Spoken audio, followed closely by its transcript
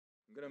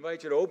I'm going to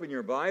invite you to open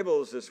your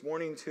Bibles this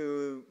morning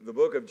to the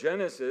book of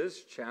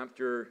Genesis,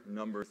 chapter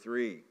number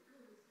 3.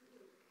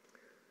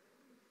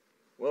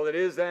 Well, it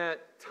is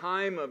that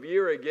time of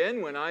year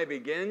again when I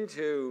begin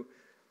to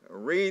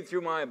read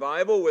through my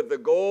Bible with the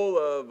goal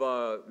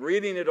of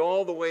reading it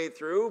all the way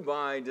through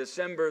by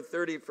December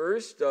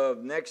 31st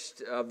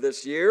of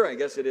this year. I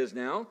guess it is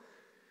now.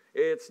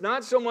 It's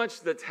not so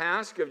much the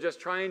task of just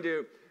trying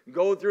to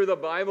go through the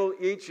Bible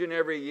each and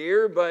every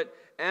year, but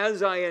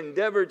as I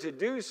endeavor to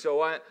do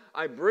so,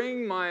 I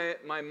bring my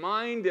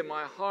mind and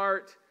my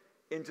heart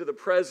into the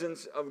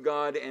presence of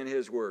God and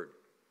His Word.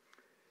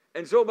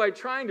 And so by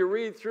trying to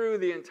read through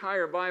the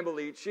entire Bible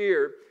each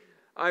year,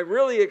 I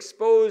really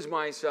expose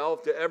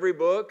myself to every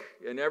book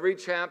and every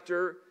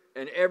chapter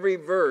and every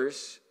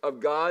verse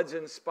of God's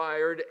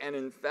inspired and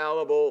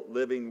infallible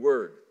living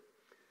Word.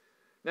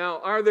 Now,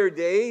 are there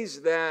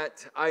days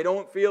that I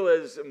don't feel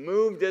as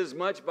moved as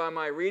much by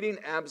my reading?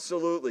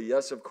 Absolutely,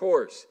 yes, of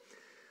course.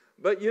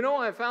 But you know,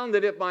 I found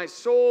that if my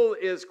soul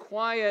is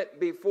quiet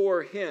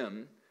before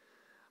Him,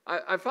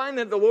 I find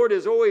that the Lord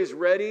is always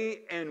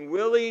ready and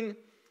willing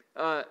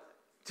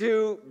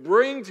to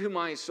bring to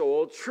my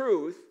soul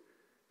truth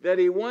that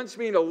He wants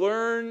me to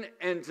learn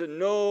and to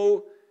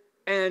know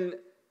and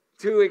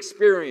to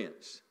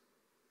experience.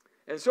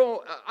 And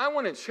so I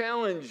want to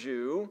challenge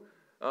you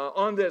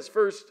on this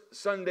first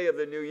Sunday of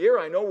the new year.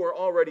 I know we're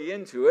already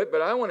into it, but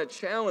I want to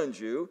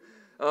challenge you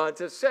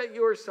to set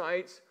your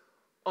sights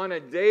on a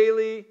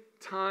daily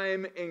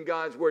time in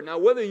God's Word. Now,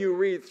 whether you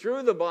read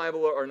through the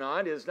Bible or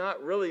not is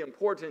not really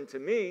important to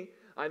me.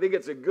 I think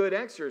it's a good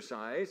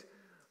exercise,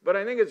 but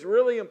I think it's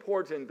really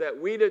important that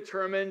we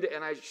determined,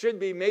 and I should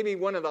be maybe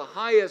one of the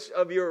highest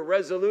of your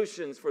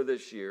resolutions for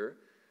this year,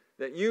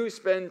 that you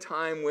spend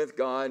time with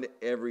God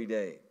every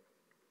day.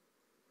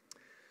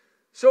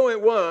 So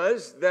it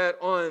was that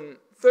on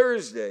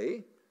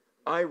Thursday,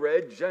 I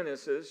read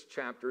Genesis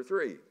chapter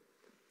 3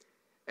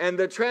 and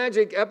the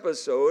tragic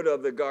episode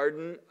of the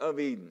Garden of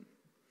Eden.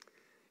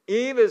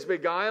 Eve is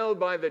beguiled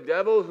by the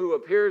devil, who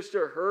appears to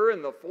her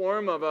in the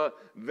form of a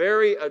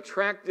very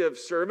attractive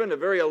serpent, a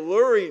very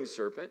alluring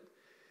serpent,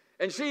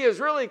 and she is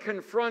really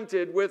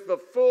confronted with the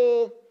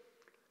full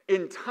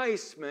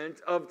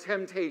enticement of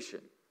temptation.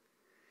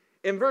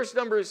 In verse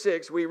number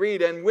 6, we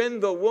read, and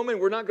when the woman,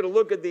 we're not going to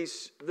look at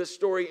this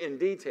story in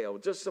detail,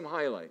 just some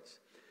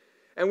highlights.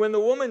 And when the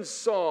woman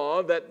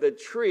saw that the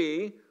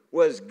tree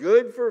was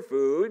good for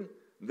food,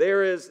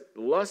 there is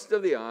lust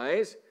of the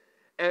eyes,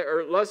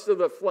 or lust of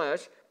the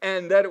flesh,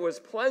 and that it was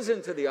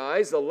pleasant to the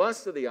eyes, the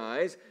lust of the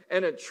eyes,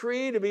 and a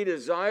tree to be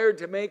desired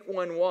to make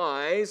one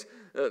wise,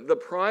 the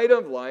pride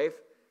of life,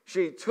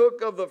 she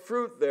took of the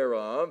fruit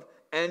thereof,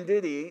 and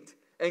did eat,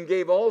 and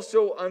gave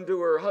also unto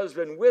her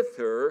husband with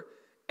her,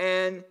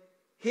 and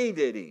he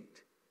did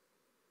eat.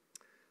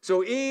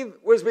 So Eve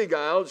was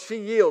beguiled, she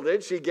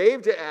yielded, she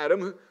gave to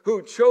Adam,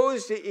 who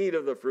chose to eat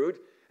of the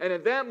fruit, and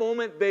at that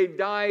moment they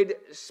died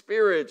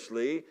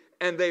spiritually,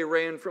 and they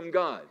ran from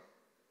God.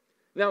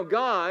 Now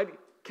God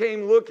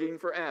came looking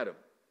for Adam.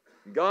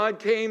 God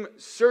came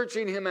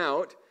searching him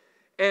out,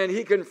 and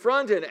He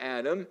confronted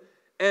Adam,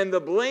 and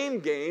the blame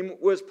game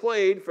was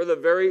played for the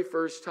very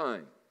first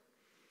time.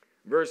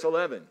 Verse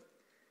 11,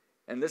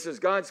 and this is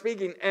God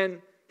speaking, and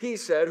He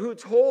said, who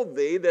told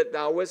thee that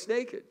thou wast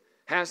naked?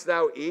 Hast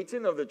thou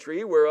eaten of the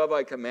tree whereof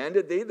I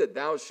commanded thee that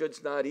thou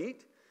shouldst not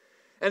eat?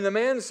 And the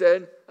man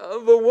said,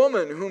 the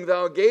woman whom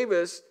thou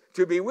gavest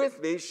to be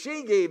with me,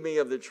 she gave me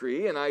of the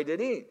tree, and I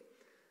did eat.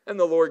 And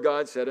the Lord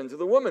God said unto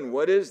the woman,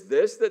 what is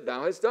this that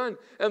thou hast done?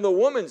 And the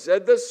woman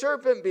said, the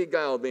serpent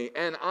beguiled me,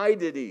 and I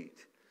did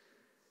eat.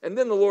 And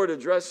then the Lord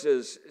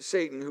addresses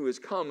Satan, who is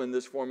come in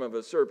this form of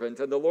a serpent.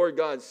 And the Lord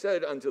God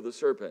said unto the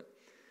serpent,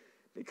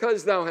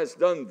 because thou hast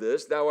done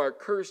this, thou art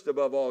cursed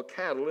above all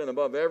cattle and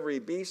above every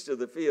beast of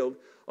the field.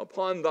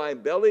 Upon thy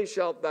belly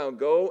shalt thou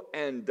go,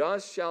 and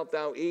dust shalt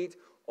thou eat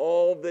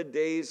all the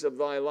days of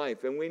thy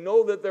life. And we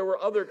know that there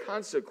were other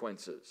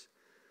consequences.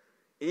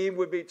 Eve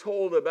would be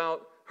told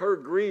about her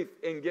grief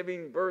in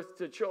giving birth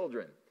to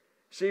children.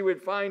 She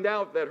would find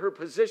out that her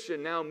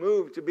position now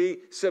moved to be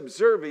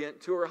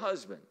subservient to her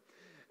husband.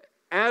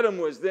 Adam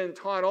was then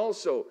taught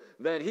also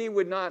that he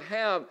would not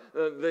have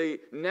the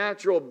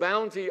natural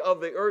bounty of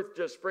the earth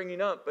just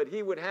springing up, but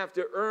he would have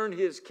to earn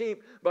his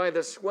keep by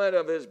the sweat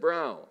of his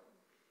brow.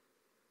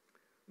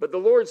 But the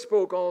Lord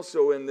spoke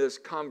also in this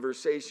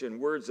conversation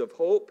words of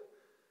hope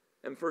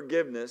and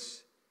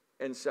forgiveness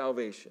and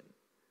salvation.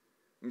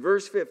 In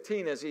verse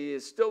 15, as He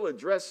is still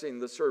addressing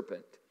the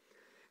serpent,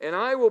 and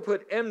I will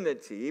put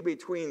enmity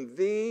between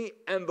thee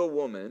and the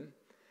woman,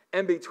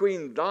 and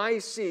between thy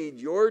seed,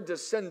 your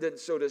descendant,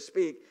 so to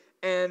speak,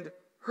 and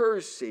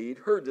her seed,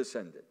 her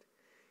descendant.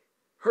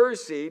 Her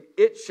seed,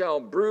 it shall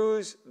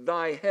bruise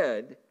thy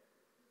head,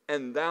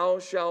 and thou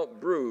shalt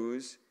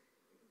bruise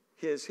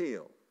his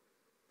heel.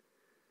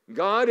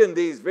 God, in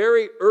these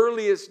very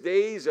earliest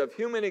days of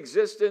human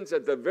existence,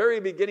 at the very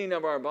beginning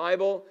of our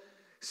Bible,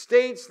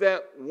 states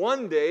that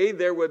one day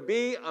there would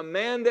be a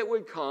man that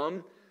would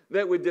come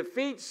that would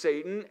defeat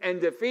Satan and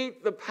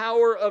defeat the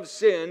power of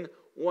sin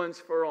once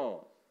for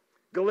all.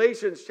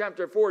 Galatians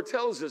chapter 4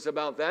 tells us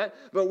about that.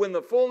 But when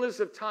the fullness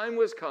of time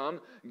was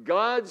come,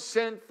 God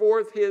sent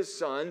forth his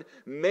Son,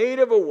 made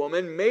of a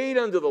woman, made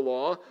under the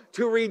law,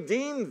 to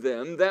redeem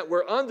them that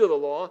were under the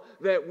law,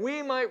 that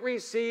we might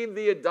receive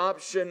the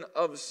adoption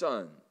of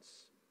sons.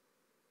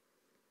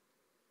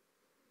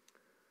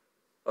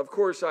 Of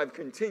course, I've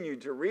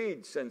continued to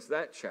read since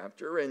that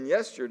chapter, and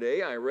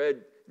yesterday I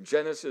read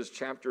Genesis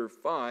chapter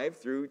 5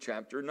 through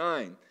chapter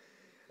 9.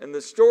 And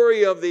the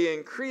story of the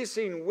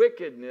increasing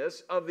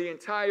wickedness of the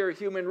entire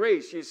human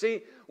race. You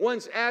see,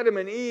 once Adam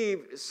and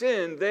Eve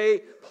sinned, they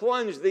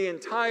plunged the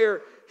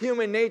entire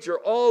human nature,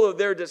 all of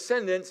their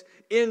descendants,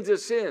 into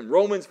sin.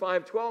 Romans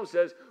 5:12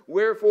 says,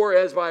 "Wherefore,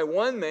 as by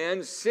one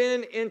man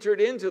sin entered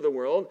into the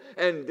world,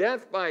 and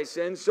death by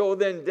sin, so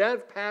then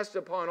death passed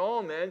upon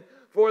all men,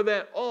 for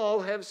that all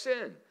have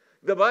sinned."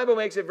 The Bible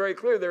makes it very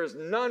clear there is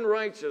none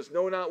righteous,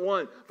 no, not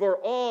one. For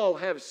all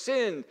have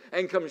sinned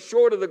and come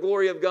short of the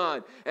glory of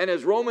God. And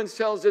as Romans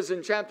tells us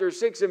in chapter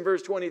 6 and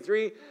verse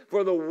 23,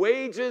 "For the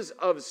wages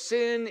of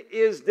sin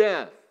is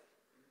death,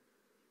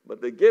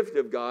 but the gift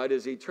of God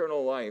is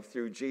eternal life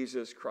through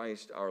Jesus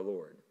Christ our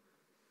Lord."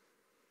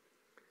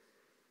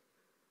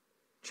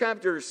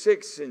 Chapter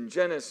 6 in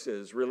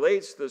Genesis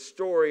relates the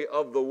story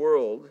of the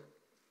world,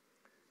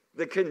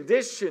 the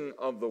condition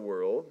of the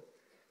world,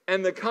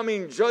 and the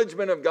coming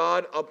judgment of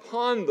God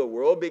upon the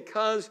world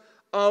because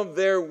of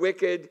their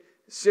wicked,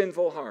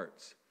 sinful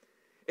hearts.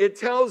 It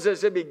tells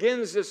us, it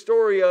begins the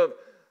story of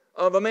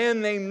a man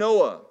named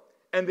Noah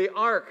and the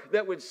ark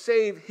that would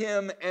save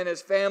him and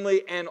his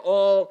family and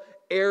all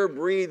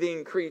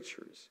air-breathing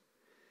creatures.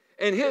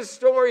 And his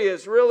story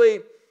is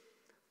really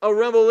a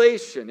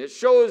revelation. It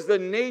shows the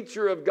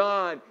nature of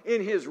God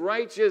in his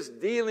righteous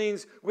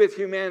dealings with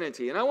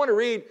humanity. And I want to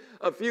read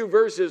a few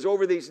verses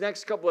over these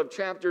next couple of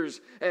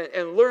chapters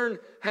and learn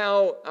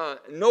how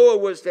Noah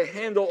was to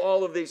handle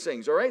all of these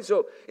things. All right,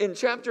 so in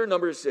chapter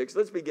number 6,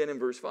 let's begin in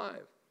verse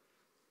 5.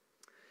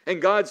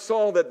 "And God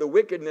saw that the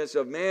wickedness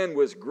of man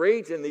was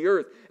great in the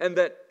earth, and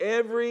that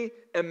every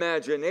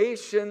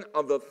imagination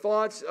of the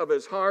thoughts of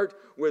his heart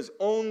was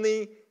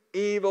only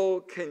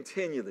evil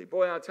continually."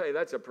 Boy, I'll tell you,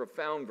 that's a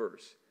profound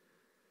verse.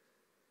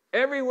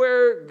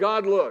 Everywhere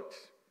God looked,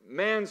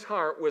 man's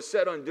heart was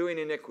set on doing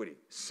iniquity,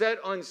 set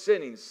on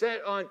sinning,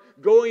 set on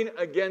going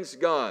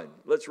against God.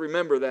 Let's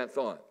remember that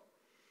thought.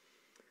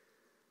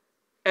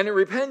 "And it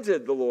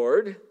repented the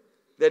Lord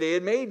that he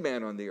had made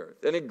man on the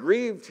earth, and it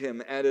grieved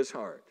him at his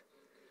heart.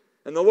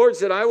 And the Lord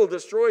said, I will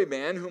destroy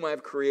man whom I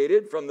have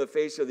created from the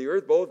face of the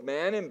earth, both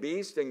man and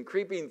beast and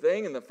creeping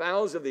thing and the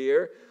fowls of the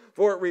air,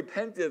 for it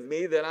repenteth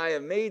me that I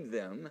have made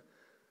them.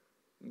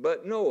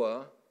 But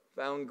Noah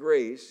found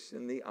grace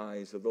in the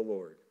eyes of the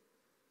Lord."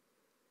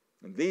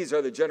 And these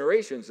are the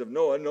generations of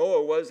Noah.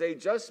 Noah was a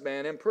just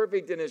man and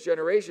perfect in his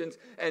generations,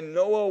 and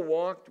Noah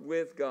walked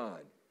with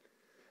God.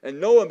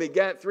 And Noah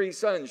begat 3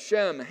 sons,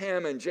 Shem,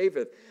 Ham, and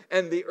Japheth.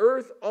 And the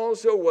earth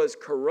also was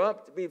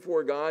corrupt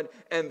before God,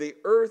 and the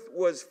earth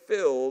was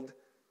filled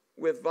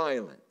with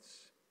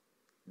violence.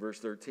 Verse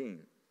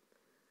 13.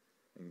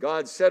 "And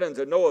God said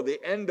unto Noah,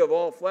 the end of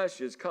all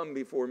flesh is come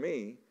before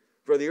me,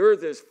 for the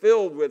earth is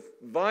filled with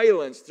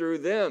violence through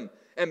them.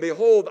 And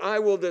behold, I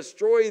will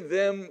destroy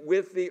them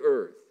with the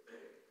earth.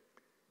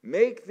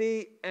 Make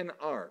thee an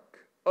ark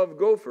of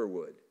gopher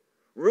wood.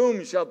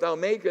 Room shalt thou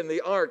make in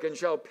the ark, and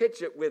shalt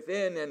pitch it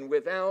within and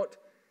without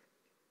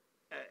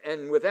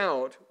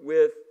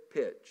with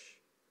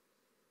pitch."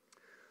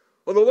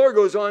 Well, the Lord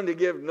goes on to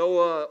give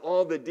Noah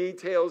all the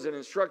details and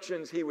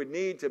instructions he would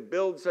need to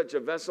build such a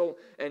vessel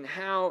and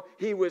how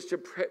he was to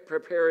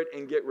prepare it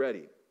and get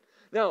ready.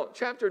 Now,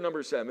 chapter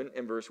number 7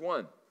 and verse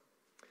 1.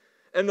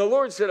 "And the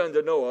Lord said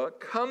unto Noah,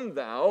 Come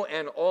thou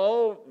and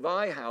all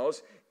thy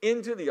house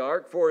into the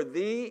ark, for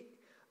thee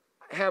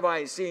have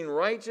I seen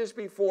righteous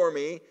before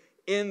me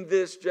in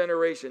this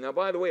generation." Now,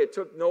 by the way, it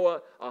took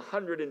Noah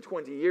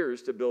 120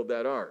 years to build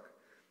that ark.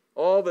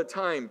 All the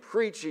time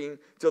preaching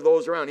to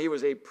those around. He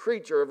was a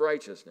preacher of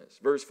righteousness.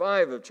 Verse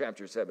 5 of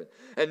chapter 7.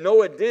 "And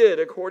Noah did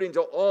according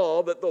to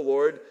all that the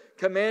Lord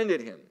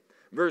commanded him."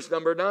 Verse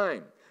number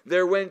 9.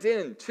 "There went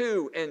in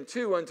 2 and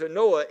 2 unto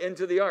Noah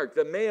into the ark,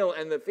 the male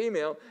and the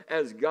female,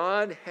 as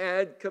God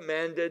had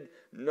commanded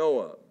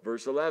Noah."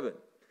 Verse 11.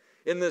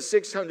 "In the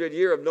 600th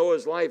year of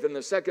Noah's life, in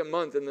the 2nd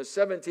month, in the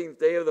 17th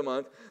day of the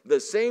month, the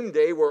same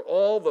day were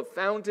all the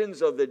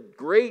fountains of the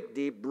great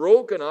deep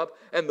broken up,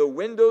 and the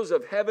windows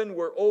of heaven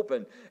were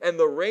opened, and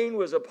the rain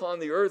was upon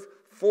the earth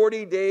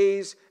 40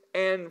 days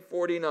and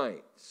 40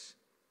 nights.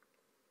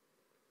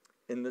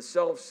 In the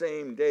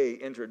selfsame day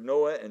entered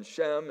Noah and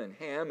Shem and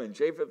Ham and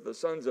Japheth, the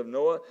sons of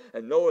Noah,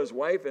 and Noah's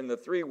wife and the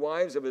 3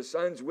 wives of his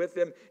sons with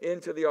him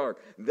into the ark.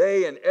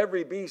 They and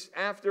every beast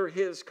after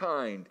his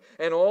kind,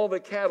 and all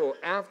the cattle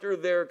after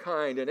their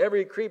kind, and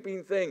every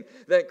creeping thing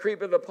that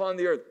creepeth upon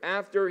the earth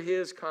after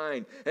his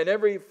kind, and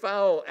every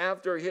fowl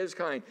after his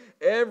kind,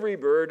 every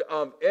bird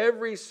of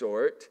every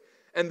sort.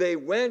 And they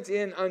went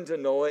in unto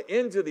Noah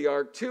into the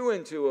ark, 2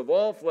 and 2 of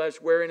all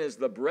flesh, wherein is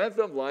the breath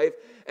of life.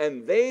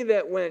 And they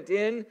that went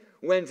in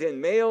went in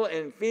male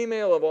and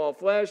female of all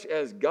flesh,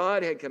 as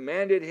God had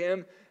commanded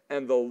him,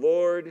 and the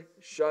Lord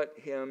shut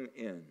him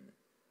in.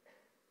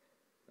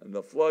 And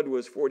the flood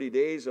was 40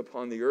 days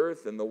upon the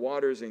earth, and the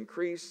waters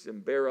increased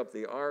and bare up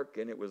the ark,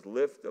 and it was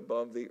lift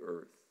above the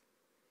earth.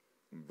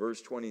 In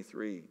verse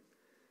 23,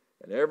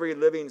 and every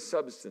living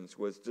substance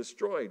was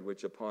destroyed,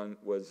 which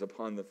was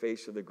upon the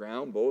face of the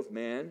ground, both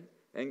man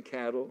and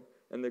cattle,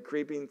 and the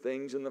creeping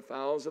things and the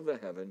fowls of the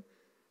heaven,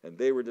 and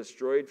they were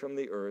destroyed from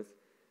the earth.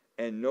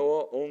 And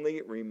Noah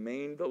only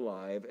remained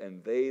alive,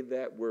 and they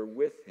that were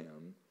with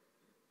him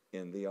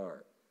in the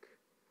ark.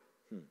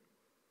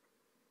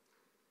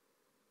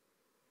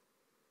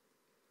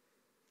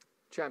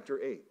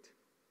 Chapter 8.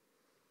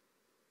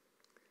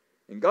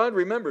 And God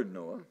remembered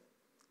Noah,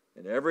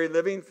 and every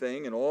living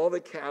thing, and all the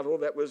cattle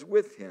that was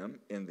with him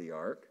in the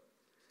ark.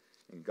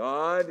 And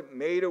God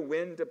made a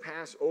wind to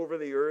pass over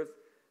the earth,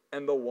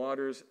 and the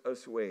waters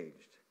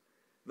assuaged.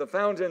 The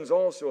fountains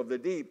also of the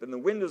deep and the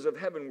windows of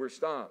heaven were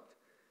stopped,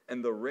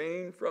 and the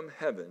rain from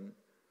heaven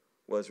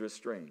was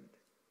restrained.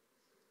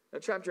 Now,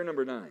 chapter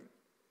number 9,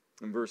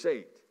 in verse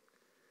 8.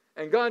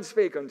 And God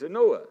spake unto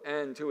Noah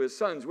and to his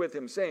sons with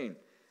him, saying,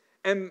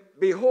 and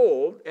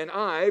behold,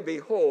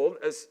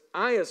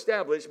 I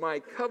establish my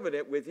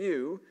covenant with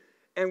you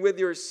and with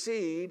your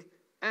seed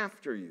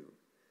after you.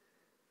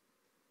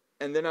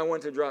 And then I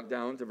want to drop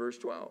down to verse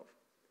 12.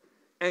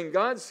 And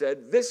God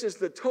said, this is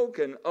the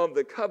token of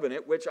the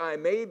covenant which I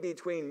made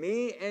between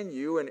me and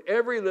you and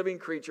every living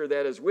creature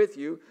that is with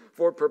you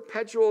for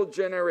perpetual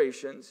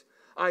generations.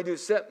 I do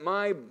set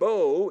my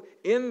bow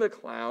in the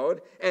cloud,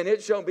 and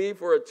it shall be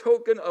for a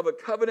token of a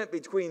covenant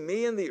between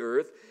me and the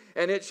earth.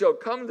 And it shall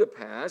come to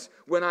pass,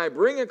 when I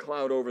bring a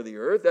cloud over the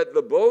earth, that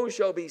the bow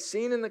shall be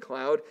seen in the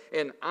cloud,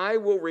 and I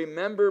will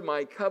remember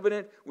my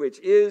covenant, which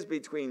is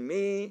between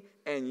me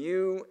and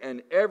you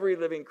and every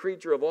living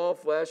creature of all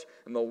flesh,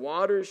 and the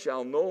waters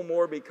shall no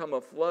more become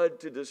a flood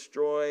to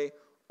destroy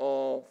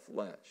all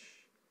flesh.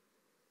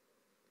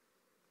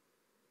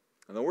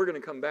 And then we're going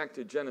to come back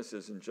to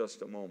Genesis in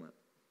just a moment.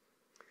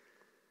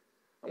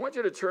 I want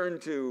you to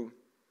turn to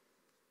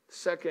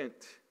 2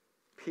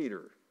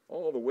 Peter,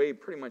 all the way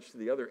pretty much to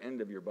the other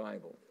end of your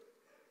Bible.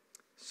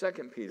 2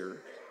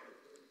 Peter,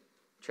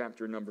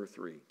 chapter number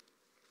 3.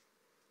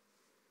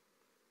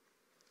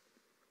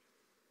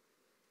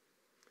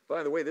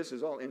 By the way, this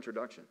is all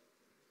introduction.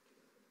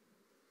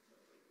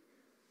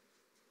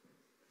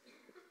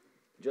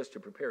 Just to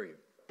prepare you.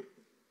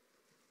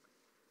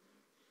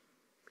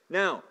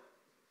 Now,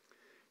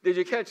 did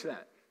you catch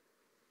that?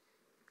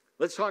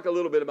 Let's talk a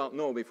little bit about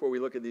Noah before we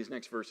look at these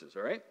next verses,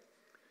 all right?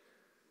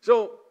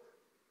 So,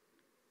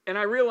 and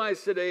I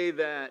realize today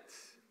that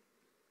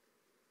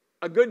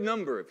a good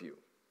number of you,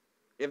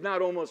 if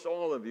not almost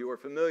all of you, are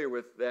familiar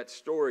with that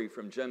story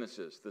from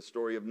Genesis, the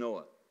story of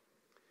Noah.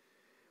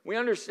 We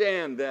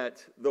understand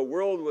that the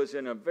world was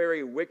in a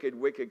very wicked,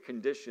 wicked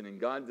condition, and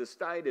God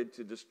decided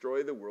to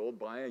destroy the world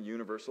by a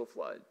universal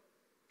flood.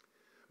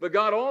 But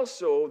God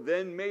also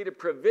then made a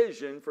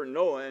provision for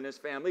Noah and his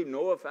family.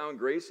 Noah found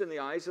grace in the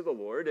eyes of the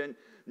Lord, and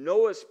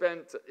Noah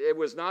it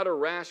was not a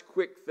rash,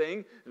 quick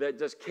thing that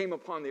just came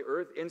upon the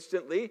earth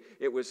instantly.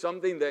 It was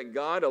something that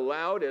God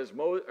allowed as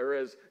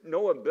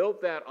Noah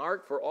built that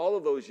ark for all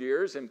of those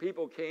years, and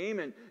people came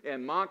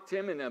and mocked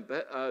him and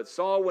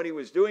saw what he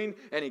was doing,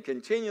 and he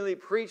continually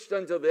preached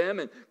unto them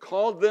and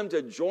called them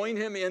to join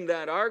him in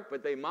that ark,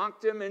 but they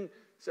mocked him and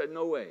said,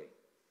 no way.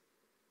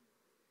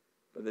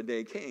 But the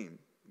day came.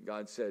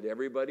 God said,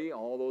 everybody,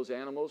 all those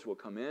animals will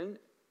come in,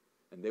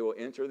 and they will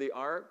enter the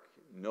ark.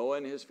 Noah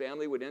and his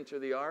family would enter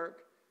the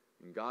ark,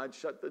 and God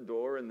shut the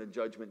door, and the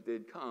judgment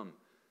did come.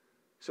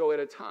 So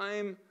at a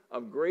time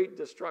of great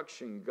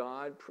destruction,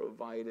 God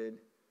provided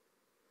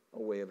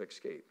a way of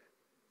escape.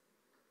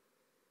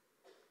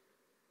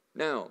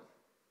 Now,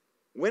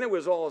 when it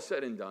was all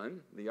said and done,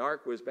 the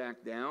ark was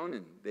back down,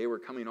 and they were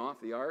coming off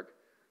the ark.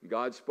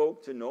 God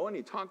spoke to Noah, and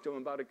he talked to him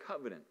about a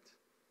covenant.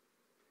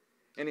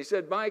 And he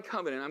said, by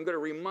covenant, I'm going to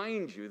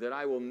remind you that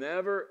I will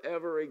never,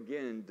 ever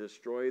again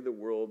destroy the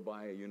world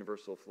by a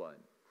universal flood.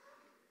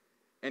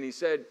 And he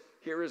said,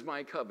 here is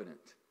my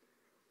covenant.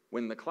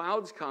 When the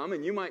clouds come,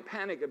 and you might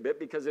panic a bit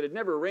because it had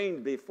never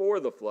rained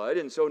before the flood,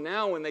 and so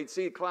now when they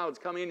see clouds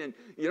coming and,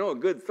 a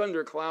good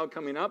thunder cloud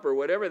coming up or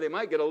whatever, they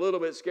might get a little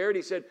bit scared.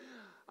 He said,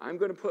 I'm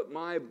going to put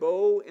my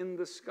bow in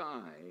the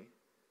sky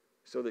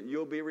so that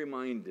you'll be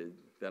reminded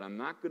that I'm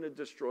not going to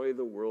destroy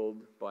the world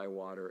by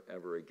water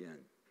ever again.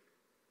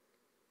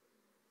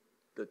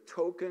 The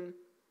token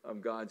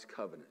of God's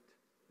covenant.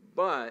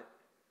 But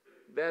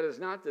that is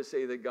not to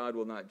say that God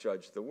will not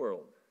judge the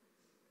world.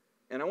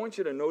 And I want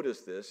you to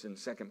notice this in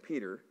 2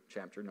 Peter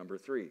chapter number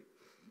 3.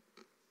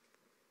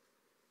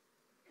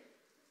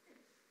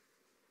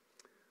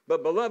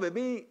 But beloved,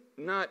 be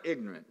not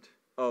ignorant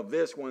of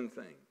this one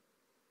thing,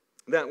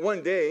 that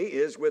one day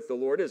is with the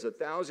Lord as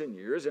 1,000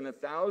 years, and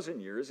 1,000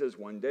 years is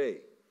one day.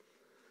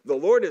 The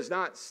Lord is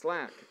not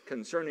slack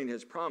concerning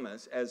his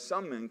promise, as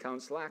some men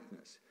count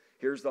slackness.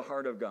 Here's the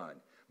heart of God.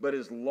 But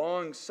is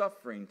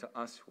long-suffering to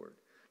usward,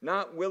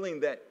 not willing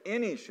that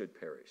any should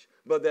perish,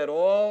 but that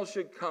all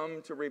should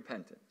come to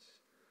repentance.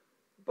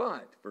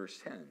 But, verse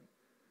 10,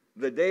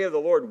 the day of the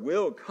Lord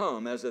will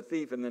come as a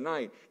thief in the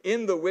night,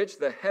 in the which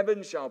the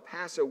heavens shall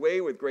pass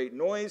away with great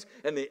noise,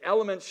 and the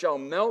elements shall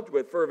melt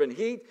with fervent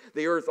heat.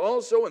 The earth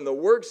also and the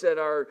works that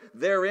are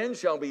therein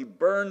shall be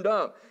burned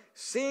up.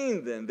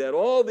 Seeing then that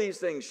all these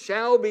things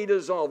shall be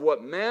dissolved,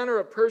 what manner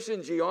of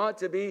persons ye ought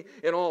to be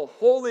in all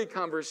holy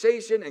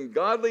conversation and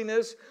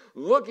godliness,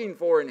 looking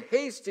for and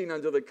hasting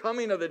unto the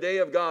coming of the day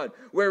of God,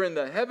 wherein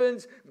the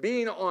heavens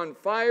being on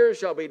fire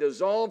shall be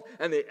dissolved,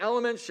 and the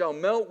elements shall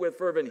melt with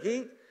fervent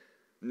heat.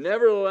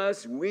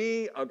 Nevertheless,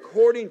 we,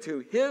 according to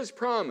his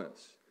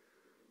promise,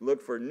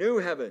 look for new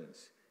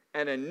heavens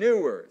and a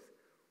new earth,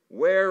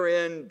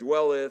 wherein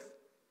dwelleth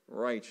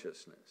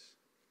righteousness.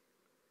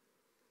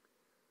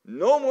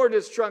 No more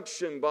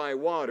destruction by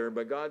water,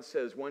 but God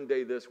says one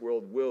day this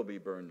world will be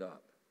burned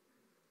up.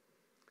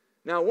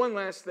 Now, one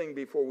last thing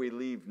before we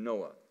leave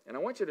Noah. And I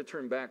want you to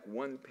turn back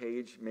one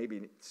page,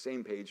 maybe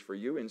same page for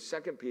you, in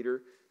 2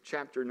 Peter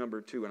chapter number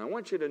 2. And I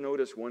want you to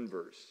notice one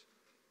verse.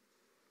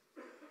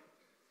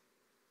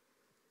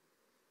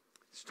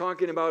 It's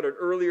talking about an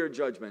earlier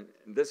judgment.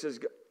 And this is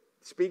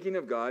speaking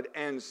of God.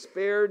 And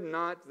spared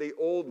not the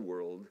old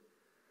world,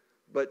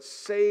 but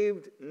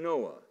saved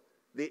Noah,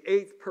 the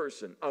eighth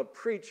person, a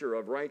preacher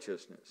of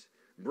righteousness,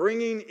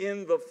 bringing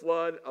in the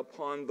flood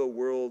upon the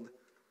world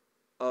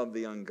of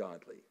the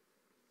ungodly.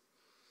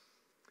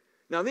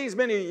 Now, these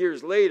many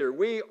years later,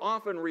 we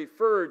often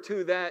refer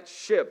to that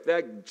ship,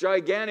 that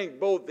gigantic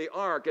boat, the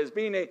ark, as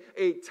being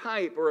a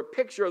type or a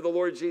picture of the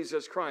Lord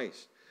Jesus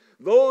Christ.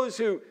 Those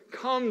who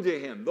come to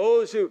him,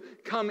 those who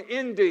come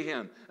into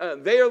him,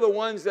 they are the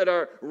ones that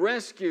are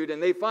rescued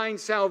and they find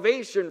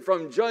salvation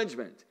from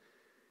judgment.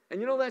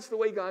 And you know, that's the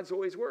way God's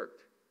always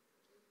worked.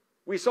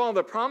 We saw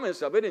the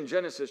promise of it in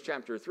Genesis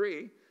chapter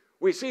 3.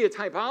 We see a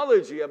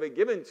typology of it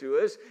given to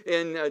us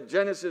in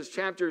Genesis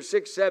chapter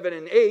 6, 7,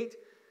 and 8.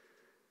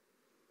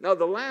 Now,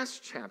 the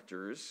last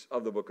chapters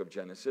of the book of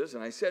Genesis,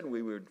 and I said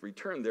we would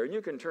return there, and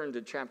you can turn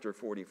to chapter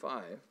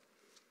 45,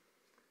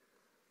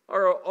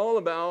 are all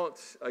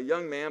about a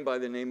young man by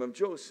the name of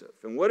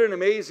Joseph. And what an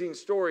amazing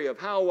story of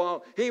how,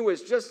 while he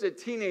was just a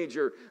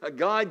teenager,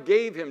 God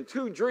gave him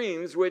two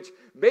dreams which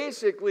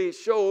basically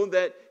showed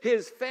that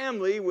his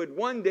family would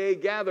one day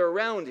gather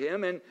around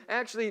him and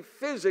actually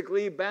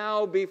physically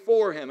bow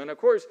before him. And of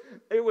course,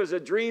 it was a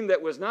dream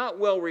that was not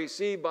well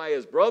received by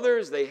his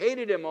brothers. They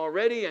hated him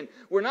already, and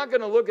we're not going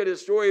to look at his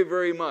story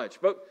very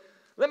much. But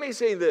let me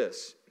say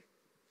this.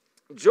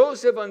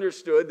 Joseph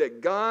understood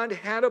that God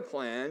had a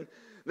plan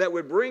that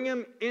would bring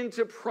him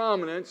into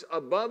prominence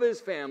above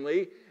his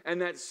family, and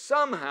that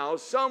somehow,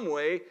 some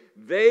way,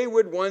 they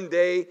would one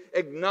day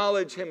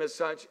acknowledge him as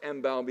such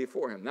and bow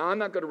before him. Now, I'm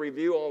not going to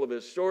review all of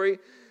his story,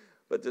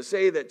 but to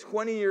say that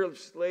 20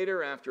 years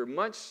later, after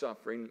much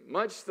suffering,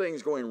 much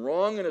things going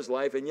wrong in his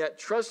life, and yet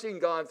trusting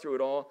God through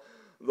it all,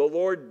 the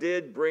Lord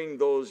did bring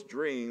those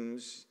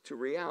dreams to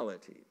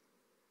reality.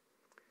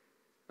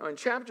 Now, in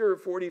chapter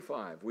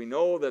 45, we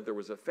know that there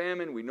was a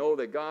famine. We know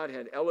that God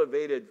had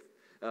elevated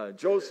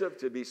Joseph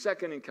to be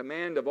second in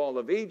command of all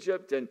of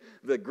Egypt, and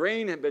the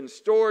grain had been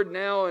stored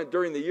now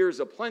during the years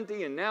of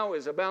plenty, and now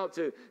is about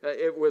to,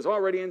 it was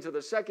already into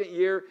the second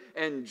year,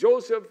 and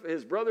Joseph,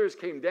 his brothers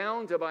came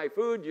down to buy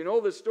food. You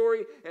know the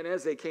story, and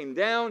as they came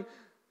down,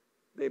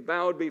 they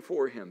bowed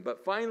before him.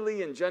 But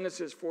finally in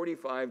Genesis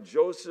 45,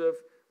 Joseph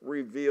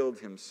revealed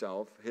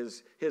himself,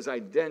 his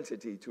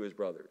identity to his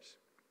brothers.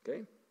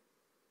 Okay?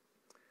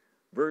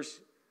 Verse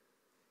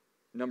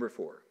number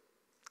 4.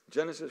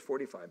 Genesis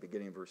 45,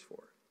 beginning in verse 4.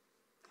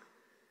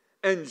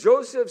 And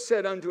Joseph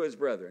said unto his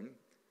brethren,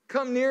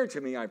 Come near to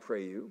me, I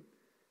pray you.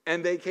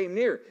 And they came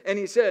near. And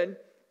he said,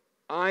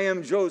 I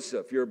am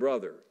Joseph, your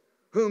brother,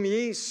 whom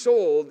ye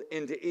sold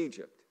into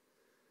Egypt.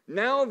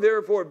 Now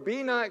therefore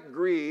be not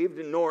grieved,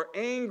 nor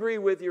angry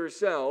with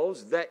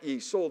yourselves, that ye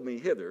sold me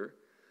hither.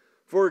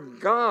 For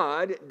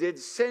God did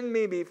send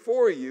me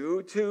before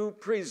you to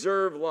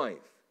preserve life.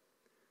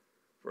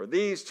 For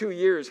these 2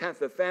 years hath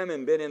the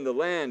famine been in the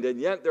land, and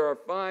yet there are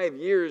 5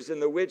 years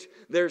in the which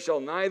there shall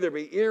neither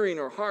be earing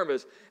nor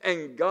harvest.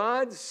 And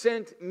God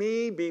sent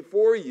me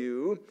before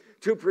you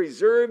to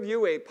preserve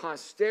you a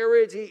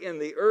posterity in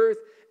the earth,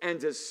 and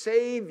to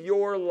save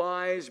your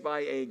lives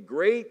by a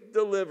great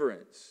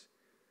deliverance.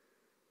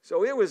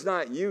 So it was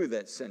not you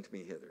that sent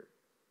me hither,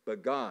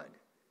 but God.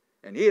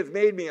 And he hath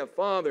made me a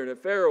father to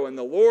Pharaoh, and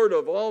the Lord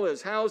of all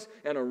his house,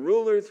 and a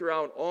ruler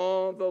throughout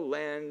all the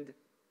land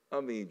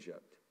of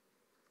Egypt.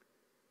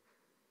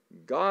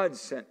 God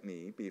sent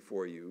me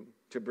before you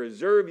to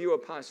preserve you a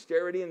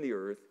posterity in the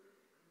earth,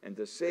 and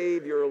to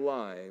save your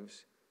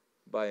lives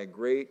by a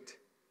great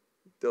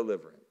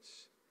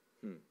deliverance.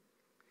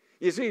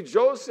 You see,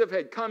 Joseph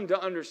had come to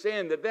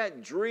understand that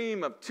that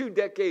dream of 2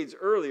 decades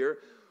earlier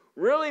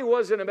really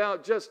wasn't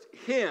about just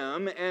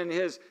him and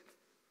his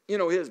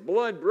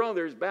blood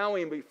brothers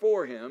bowing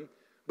before him,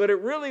 but it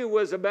really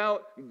was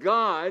about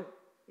God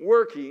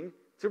working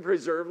to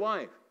preserve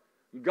life.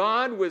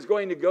 God was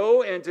going to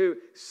go and to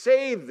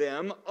save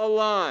them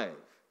alive.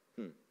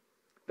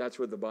 That's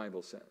what the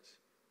Bible says.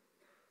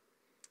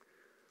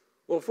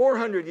 Well,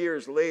 400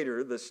 years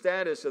later, the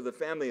status of the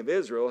family of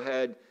Israel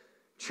had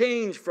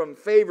changed from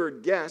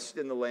favored guests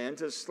in the land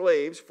to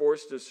slaves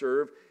forced to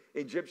serve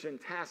Egyptian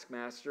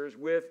taskmasters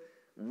with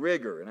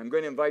rigor. And I'm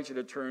going to invite you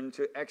to turn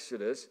to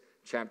Exodus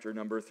chapter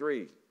number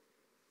 3.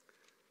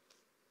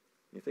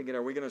 You're thinking,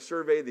 are we going to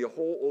survey the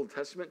whole Old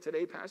Testament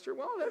today, Pastor?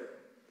 Well, that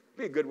would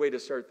be a good way to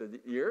start the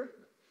year.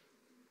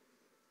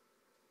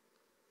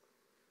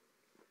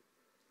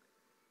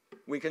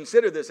 We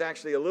considered this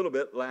actually a little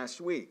bit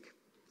last week.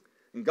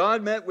 And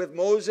God met with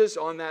Moses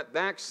on that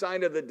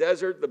backside of the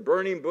desert, the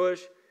burning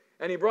bush,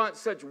 and he brought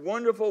such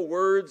wonderful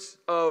words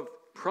of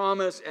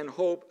promise and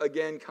hope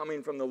again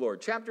coming from the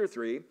Lord. Chapter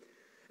 3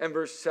 and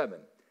verse 7.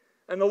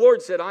 And the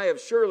Lord said, I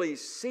have surely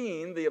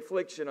seen the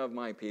affliction of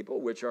my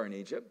people, which are in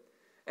Egypt,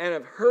 and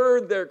have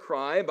heard their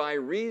cry by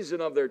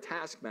reason of their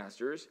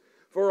taskmasters,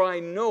 for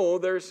I know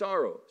their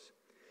sorrows.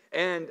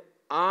 And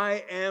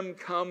I am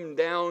come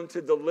down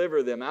to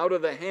deliver them out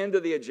of the hand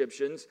of the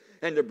Egyptians,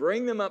 and to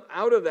bring them up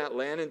out of that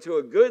land into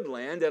a good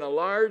land, and a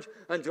large,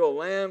 unto a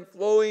land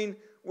flowing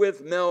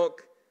with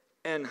milk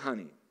and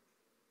honey.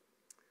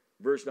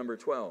 Verse number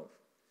 12.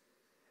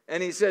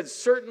 And he said,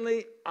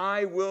 certainly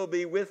I will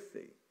be with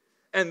thee.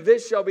 And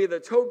this shall be the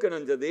token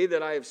unto thee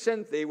that I have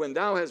sent thee. When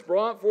thou hast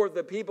brought forth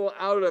the people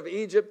out of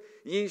Egypt,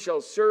 ye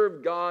shall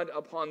serve God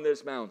upon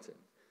this mountain.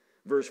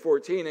 Verse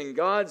 14, and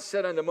God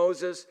said unto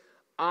Moses,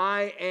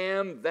 I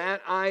am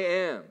that I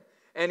am.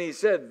 And he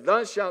said,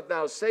 thus shalt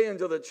thou say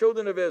unto the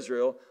children of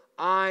Israel,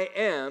 I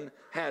am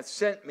hath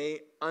sent me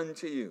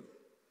unto you.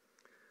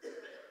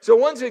 So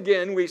once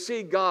again, we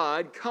see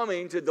God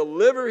coming to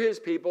deliver his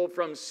people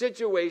from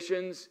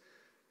situations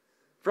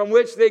from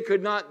which they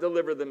could not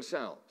deliver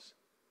themselves.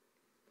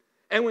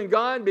 And when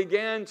God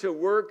began to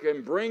work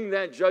and bring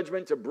that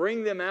judgment, to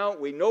bring them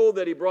out, we know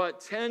that he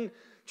brought 10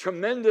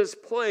 tremendous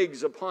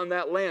plagues upon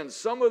that land.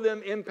 Some of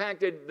them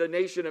impacted the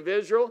nation of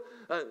Israel.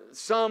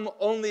 Some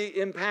only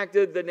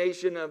impacted the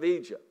nation of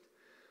Egypt.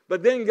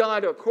 But then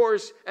God, of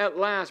course, at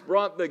last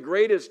brought the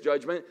greatest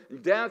judgment,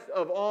 death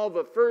of all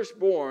the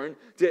firstborn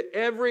to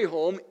every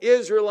home,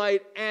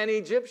 Israelite and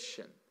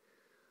Egyptian.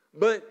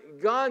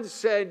 But God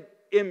said,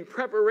 in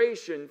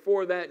preparation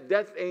for that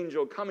death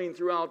angel coming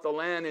throughout the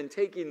land and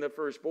taking the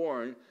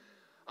firstborn,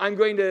 I'm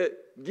going to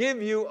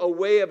give you a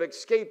way of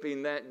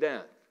escaping that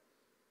death.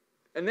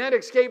 And that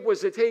escape was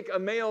to take a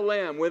male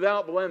lamb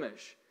without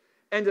blemish,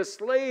 and to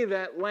slay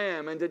that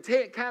lamb, and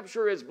to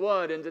capture his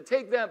blood, and to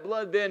take that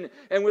blood then,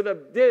 and with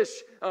a dish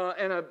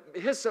and a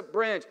hyssop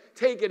branch,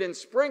 take it and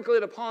sprinkle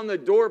it upon the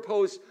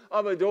doorpost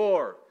of a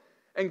door.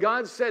 And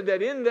God said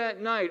that in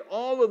that night,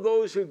 all of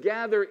those who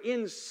gather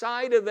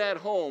inside of that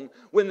home,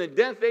 when the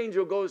death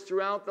angel goes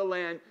throughout the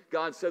land,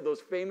 God said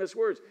those famous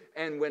words,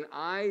 and when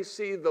I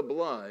see the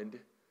blood,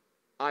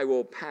 I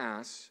will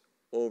pass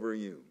over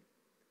you.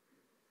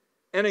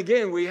 And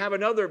again, we have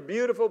another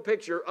beautiful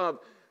picture of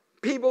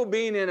people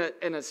being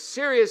in a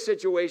serious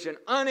situation,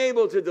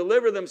 unable to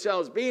deliver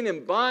themselves, being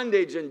in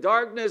bondage and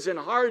darkness and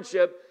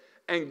hardship,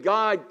 and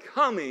God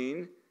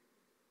coming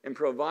and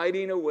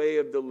providing a way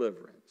of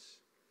deliverance.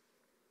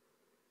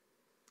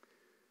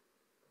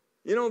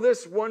 You know,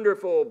 this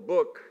wonderful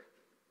book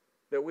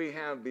that we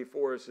have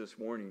before us this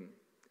morning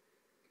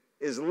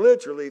is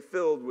literally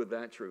filled with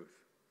that truth.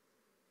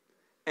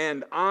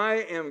 And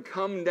I am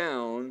come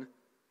down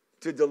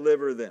to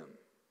deliver them.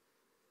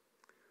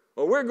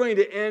 Well, we're going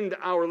to end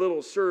our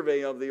little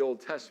survey of the Old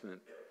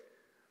Testament.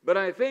 But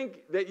I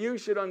think that you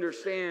should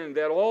understand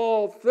that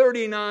all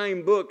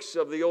 39 books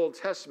of the Old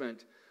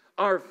Testament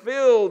are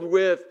filled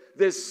with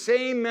this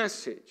same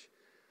message.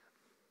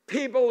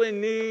 People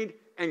in need,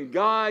 and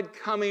God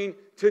coming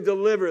to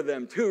deliver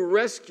them, to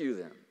rescue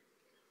them.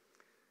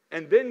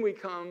 And then we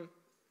come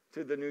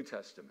to the New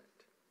Testament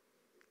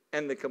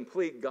and the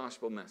complete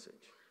gospel message.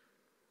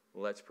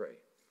 Let's pray.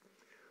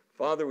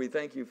 Father, we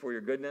thank you for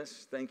your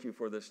goodness. Thank you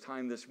for this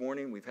time this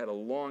morning. We've had a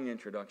long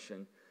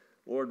introduction.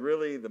 Lord,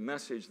 really the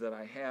message that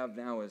I have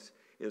now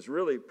is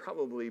really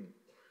probably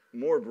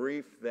more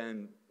brief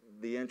than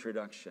the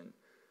introduction.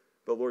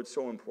 But Lord,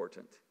 so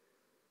important.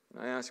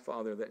 And I ask,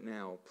 Father, that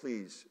now,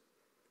 please,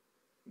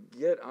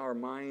 get our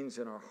minds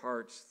and our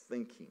hearts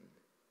thinking,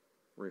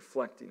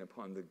 reflecting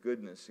upon the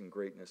goodness and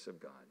greatness of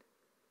God.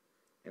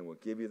 And we'll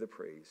give you the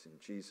praise in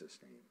Jesus'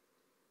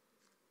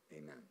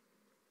 name. Amen.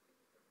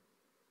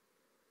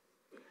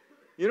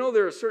 You know,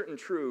 there are certain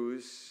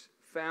truths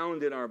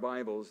found in our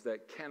Bibles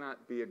that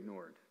cannot be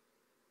ignored.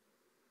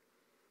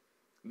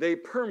 They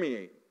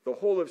permeate the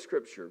whole of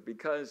Scripture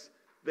because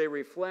they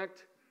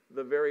reflect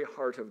the very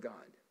heart of God.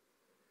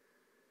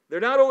 They're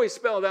not always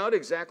spelled out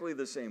exactly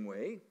the same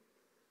way.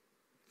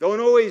 Don't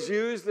always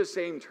use the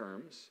same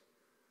terms,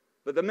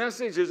 but the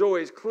message is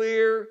always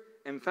clear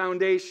and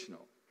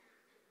foundational.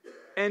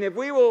 And if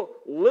we will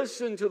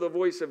listen to the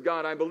voice of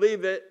God, I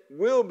believe that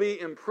we'll be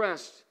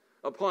impressed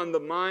upon the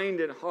mind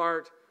and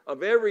heart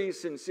of every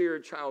sincere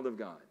child of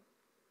God.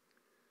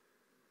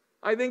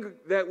 I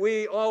think that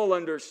we all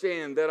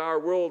understand that our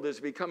world is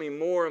becoming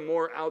more and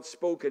more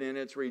outspoken in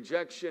its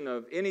rejection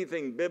of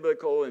anything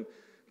biblical and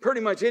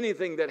pretty much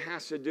anything that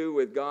has to do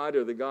with God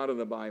or the God of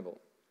the Bible.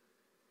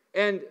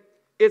 And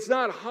it's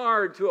not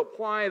hard to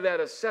apply that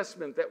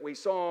assessment that we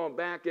saw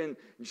back in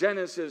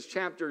Genesis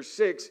chapter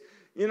 6,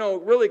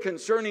 really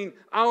concerning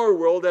our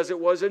world as it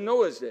was in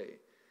Noah's day.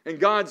 And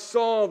God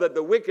saw that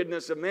the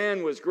wickedness of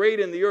man was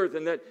great in the earth,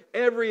 and that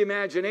every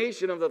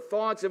imagination of the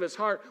thoughts of his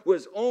heart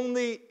was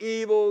only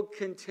evil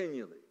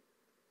continually.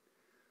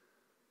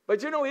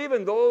 But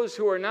even those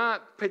who are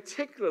not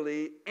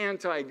particularly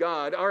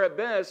anti-God are at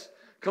best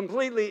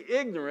completely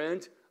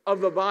ignorant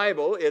of the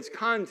Bible, its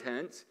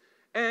content,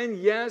 and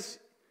yes,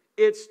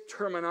 its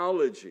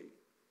terminology.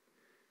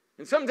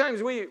 And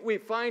sometimes we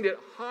find it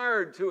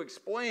hard to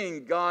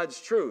explain God's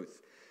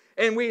truth.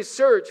 And we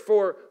search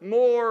for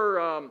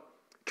more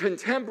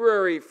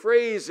contemporary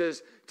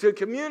phrases to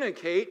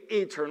communicate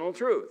eternal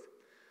truth.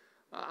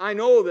 I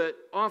know that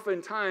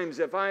oftentimes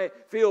if I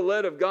feel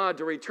led of God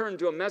to return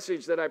to a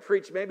message that I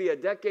preached maybe a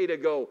decade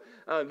ago,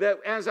 that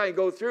as I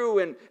go through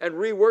and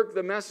rework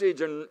the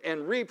message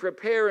and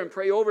re-prepare and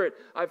pray over it,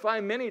 I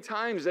find many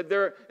times that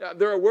there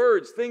are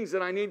words, things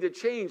that I need to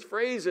change,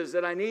 phrases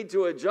that I need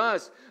to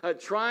adjust,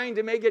 trying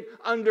to make it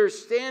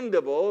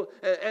understandable,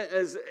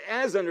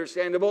 as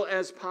understandable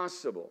as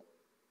possible.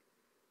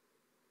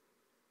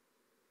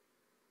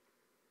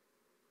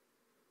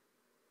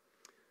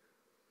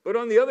 But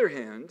on the other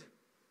hand,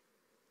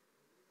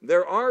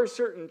 there are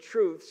certain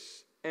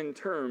truths and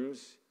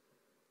terms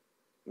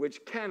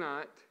which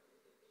cannot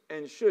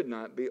and should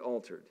not be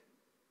altered.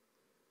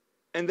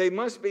 And they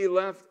must be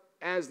left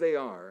as they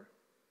are,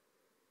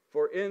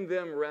 for in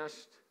them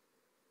rests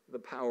the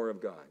power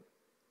of God.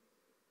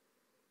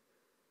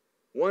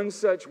 One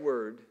such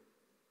word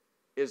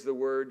is the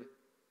word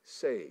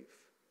save.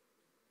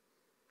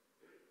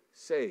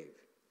 Save.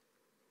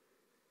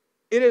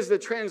 It is the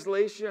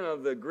translation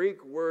of the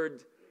Greek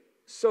word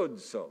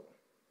sozo,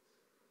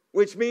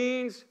 which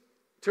means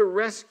to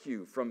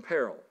rescue from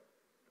peril,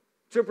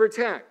 to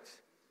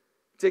protect,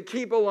 to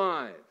keep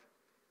alive.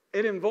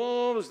 It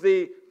involves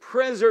the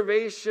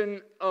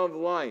preservation of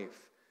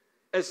life,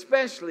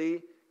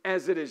 especially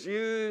as it is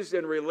used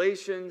in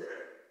relation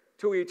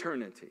to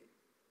eternity.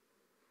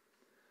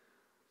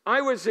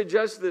 I would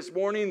suggest this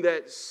morning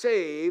that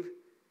save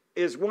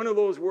is one of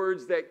those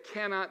words that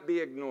cannot be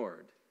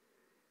ignored.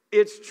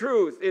 Its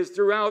truth is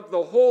throughout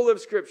the whole of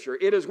Scripture.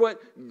 It is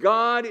what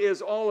God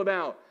is all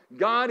about.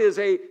 God is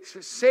a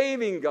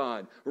saving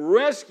God,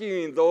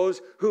 rescuing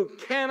those who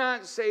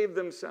cannot save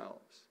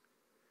themselves.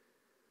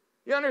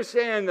 You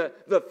understand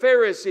the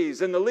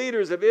Pharisees and the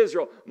leaders of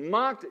Israel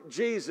mocked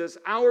Jesus,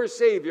 our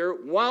Savior,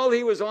 while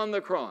he was on the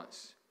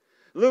cross.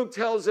 Luke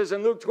tells us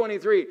in Luke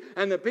 23,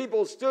 and the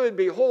people stood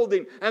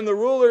beholding, and the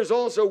rulers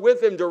also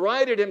with him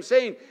derided him,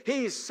 saying,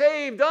 he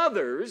saved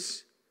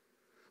others.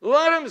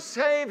 Let him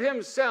save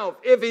himself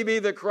if he be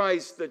the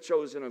Christ, the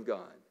chosen of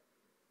God.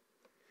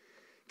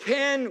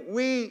 Can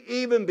we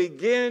even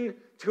begin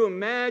to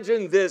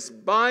imagine this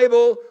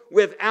Bible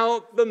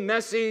without the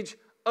message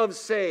of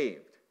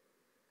saved?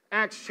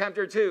 Acts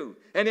chapter 2,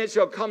 and it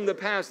shall come to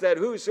pass that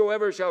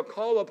whosoever shall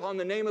call upon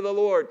the name of the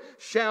Lord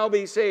shall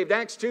be saved.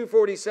 Acts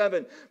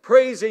 2:47,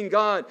 praising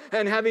God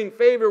and having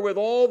favor with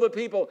all the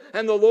people,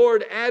 and the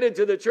Lord added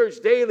to the church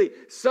daily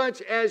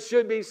such as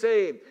should be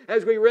saved.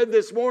 As we read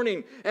this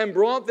morning, and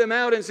brought them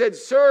out and said,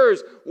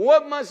 sirs,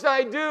 what must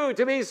I do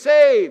to be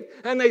saved?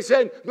 And they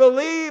said,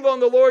 believe on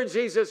the Lord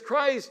Jesus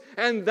Christ,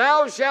 and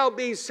thou shalt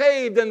be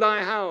saved in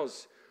thy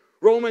house.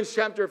 Romans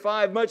chapter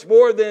 5, much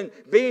more than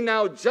being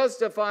now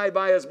justified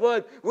by his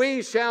blood,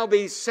 we shall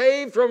be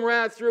saved from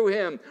wrath through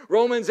him.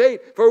 Romans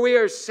 8, for we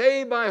are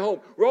saved by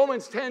hope.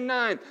 Romans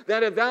 10:9,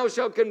 that if thou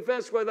shalt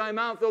confess with thy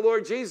mouth the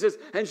Lord Jesus,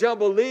 and shalt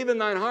believe in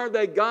thine heart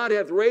that God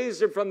hath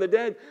raised him from the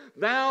dead,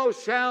 thou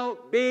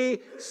shalt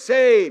be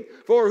saved.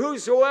 For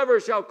whosoever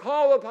shall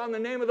call upon the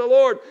name of the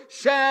Lord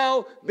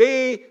shall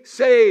be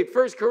saved.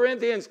 1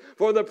 Corinthians,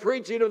 for the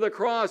preaching of the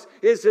cross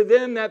is to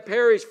them that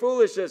perish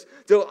foolishness,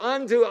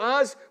 unto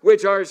us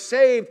which are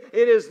saved,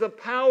 it is the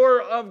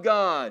power of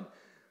God.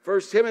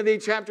 1 Timothy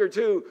chapter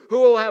 2,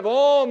 who will have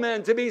all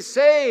men to be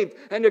saved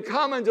and to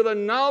come into the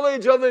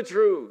knowledge of the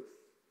truth.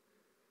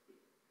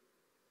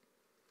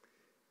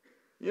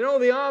 You know,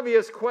 the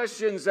obvious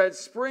questions that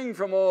spring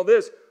from all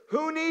this: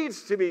 who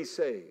needs to be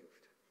saved?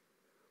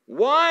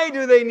 Why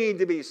do they need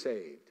to be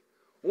saved?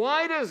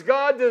 Why does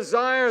God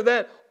desire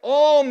that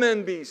all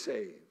men be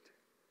saved?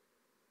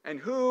 And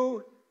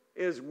who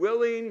is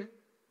willing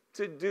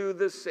to do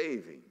the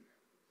saving?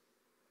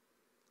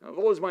 Now,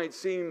 those might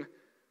seem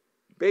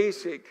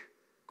basic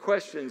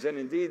questions, and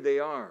indeed they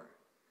are.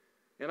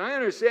 And I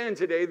understand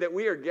today that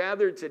we are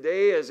gathered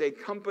today as a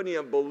company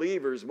of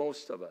believers,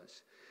 most of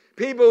us.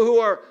 People who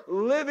are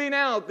living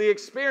out the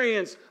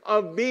experience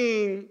of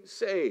being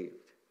saved.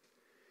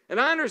 And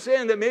I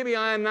understand that maybe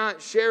I am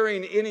not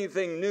sharing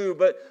anything new,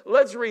 but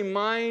let's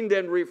remind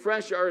and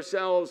refresh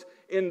ourselves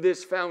in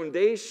this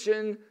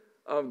foundation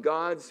of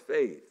God's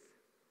faith.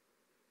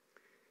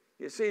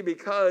 You see,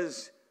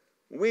 because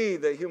We,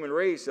 the human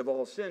race, have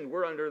all sinned.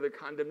 We're under the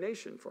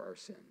condemnation for our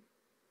sin.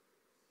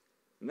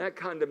 And that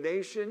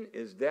condemnation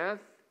is death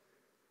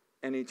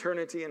and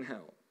eternity in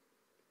hell.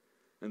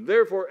 And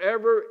therefore,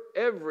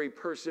 every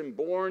person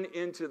born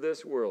into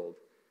this world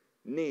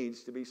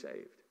needs to be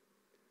saved.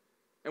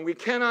 And we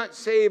cannot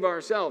save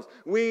ourselves.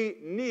 We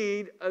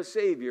need a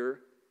Savior,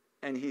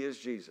 and He is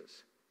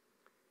Jesus.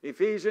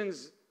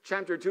 Ephesians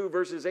chapter 2,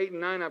 verses 8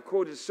 and 9, I've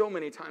quoted so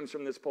many times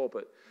from this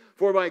pulpit.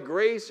 For by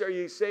grace are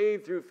ye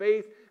saved through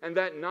faith, and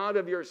that not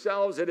of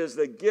yourselves, it is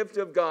the gift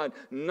of God,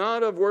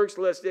 not of works,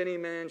 lest any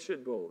man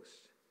should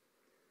boast.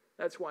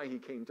 That's why He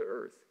came to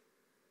earth,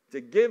 to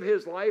give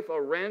His life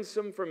a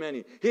ransom for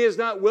many. He is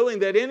not willing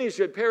that any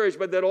should perish,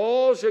 but that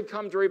all should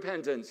come to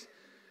repentance.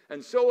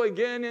 And so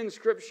again in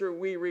Scripture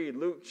we read,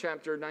 Luke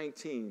chapter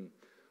 19,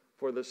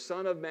 for the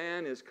Son of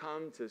Man is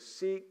come to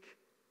seek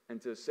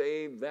and to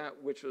save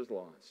that which was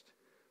lost.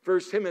 1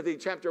 Timothy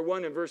chapter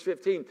 1 and verse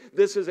 15,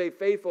 this is a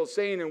faithful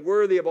saying and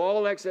worthy of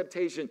all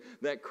acceptation,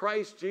 that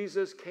Christ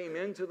Jesus came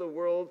into the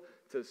world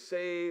to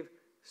save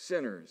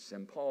sinners.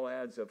 And Paul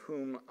adds, of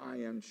whom I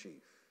am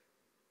chief.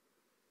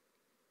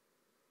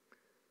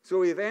 So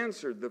we've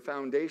answered the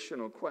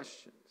foundational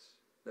questions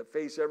that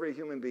face every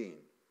human being.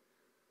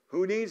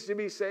 Who needs to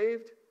be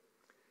saved?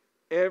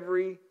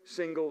 Every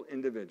single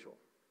individual.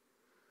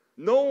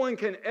 No one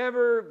can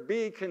ever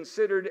be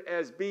considered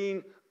as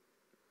being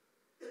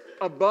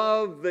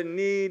above the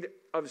need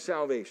of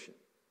salvation.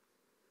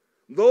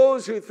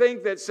 Those who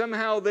think that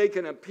somehow they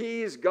can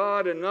appease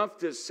God enough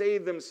to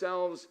save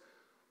themselves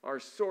are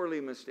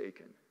sorely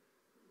mistaken.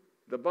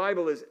 The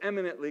Bible is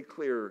eminently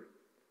clear,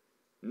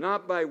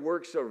 not by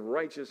works of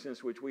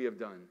righteousness which we have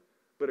done,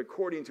 but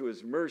according to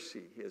His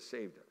mercy He has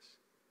saved us.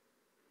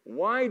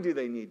 Why do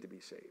they need to be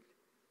saved?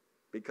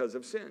 Because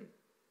of sin.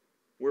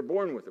 We're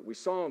born with it. We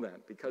saw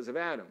that because of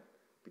Adam.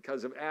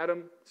 Because of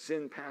Adam,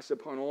 sin passed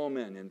upon all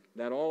men, and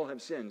that all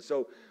have sinned.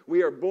 So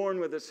we are born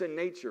with a sin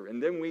nature,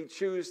 and then we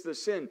choose the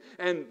sin,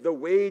 and the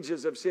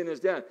wages of sin is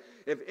death.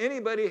 If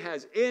anybody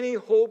has any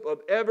hope of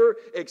ever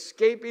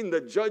escaping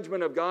the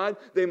judgment of God,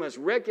 they must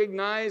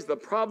recognize the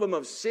problem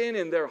of sin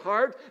in their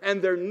heart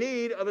and their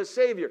need of a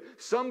Savior.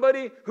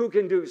 Somebody who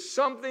can do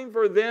something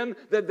for them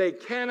that they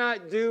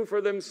cannot do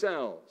for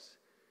themselves.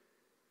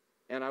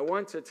 And I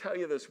want to tell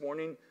you this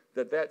morning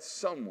that that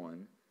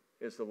someone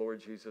is the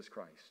Lord Jesus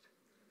Christ.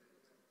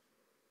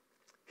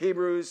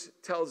 Hebrews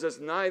tells us,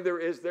 neither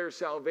is there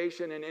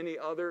salvation in any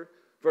other,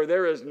 for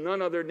there is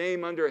none other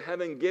name under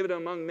heaven given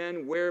among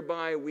men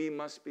whereby we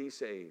must be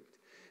saved.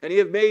 And He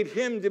hath made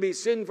Him to be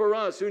sin for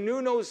us, who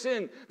knew no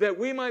sin, that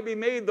we might be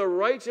made the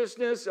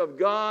righteousness of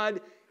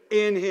God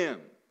in Him.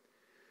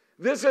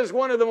 This is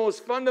one of the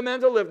most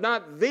fundamental, if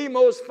not the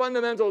most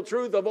fundamental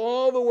truth of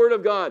all the Word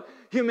of God.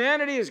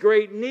 Humanity's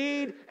great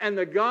need, and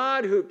the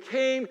God who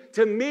came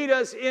to meet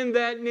us in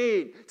that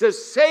need, to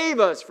save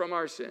us from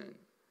our sin.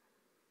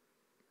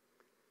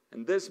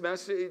 And this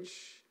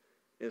message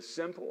is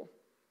simple,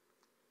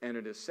 and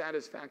it is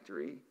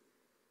satisfactory,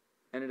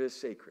 and it is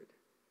sacred.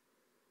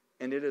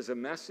 And it is a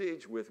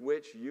message with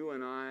which you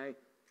and I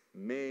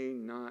may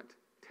not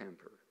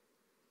tamper.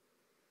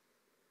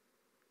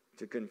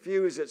 To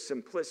confuse its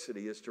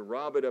simplicity is to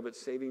rob it of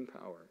its saving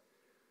power.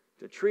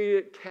 To treat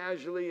it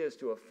casually is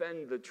to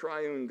offend the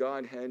triune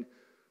Godhead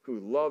who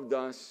loved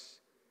us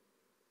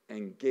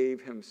and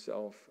gave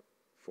Himself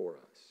for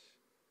us.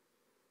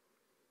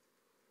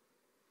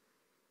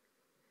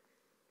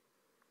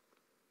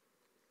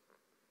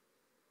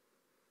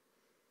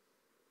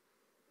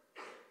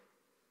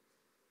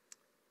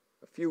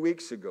 A few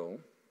weeks ago,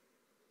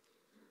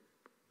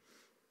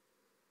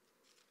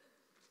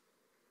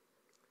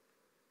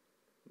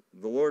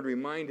 the Lord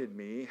reminded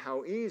me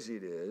how easy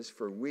it is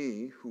for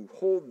we who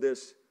hold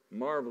this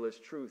marvelous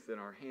truth in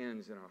our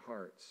hands and our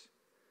hearts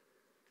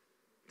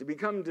to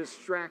become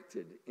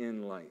distracted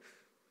in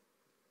life,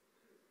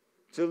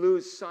 to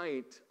lose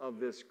sight of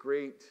this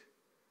great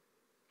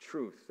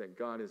truth that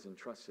God has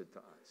entrusted to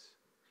us.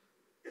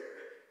 A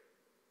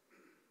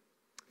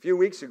few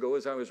weeks ago,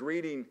 as I was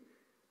reading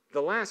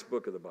the last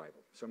book of the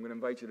Bible, so I'm going to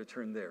invite you to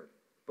turn there,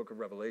 book of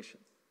Revelation,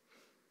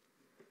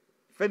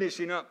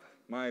 finishing up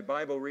my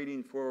Bible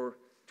reading for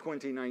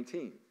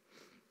 2019.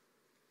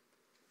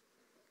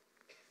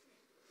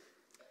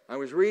 I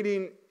was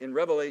reading in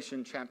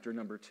Revelation chapter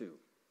number 2.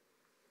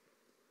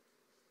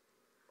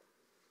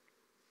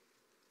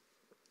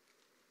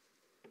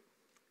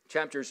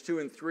 Chapters 2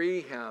 and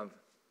 3 have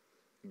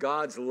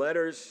God's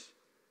letters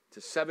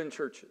to 7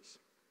 churches.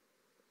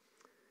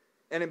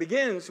 And it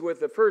begins with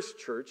the first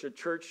church, a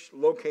church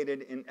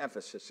located in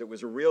Ephesus. It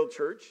was a real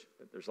church,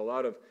 but there's a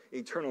lot of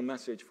eternal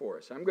message for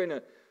us. I'm going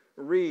to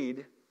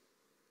read,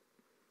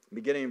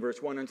 beginning in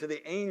verse 1, unto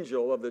the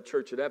angel of the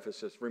church at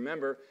Ephesus.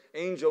 Remember,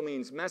 angel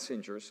means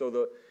messenger, so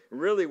it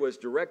really was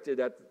directed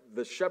at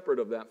the shepherd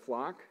of that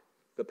flock,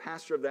 the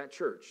pastor of that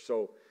church.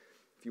 So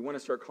if you want to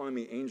start calling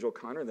me Angel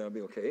Connor, that'll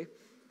be okay.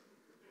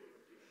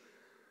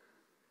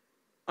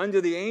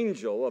 Unto the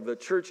angel of the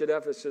church at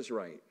Ephesus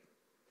write,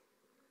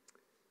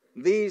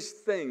 These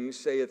things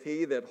saith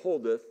he that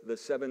holdeth the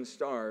 7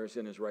 stars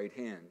in his right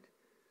hand,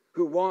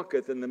 who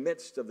walketh in the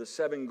midst of the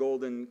 7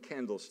 golden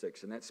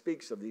candlesticks. And that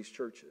speaks of these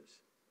churches.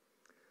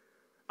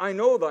 I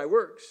know thy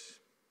works,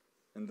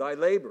 and thy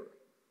labor,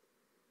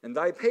 and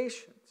thy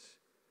patience.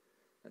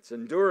 That's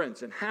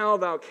endurance, and how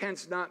thou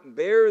canst not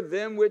bear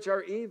them which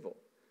are evil.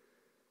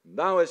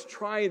 Thou hast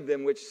tried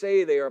them which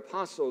say they are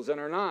apostles and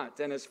are not,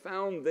 and hast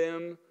found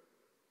them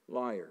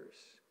liars.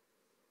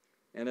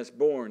 And hast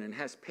borne, and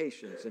hast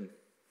patience, and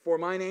for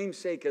my name's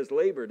sake hast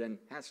labored, and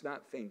hast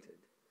not fainted.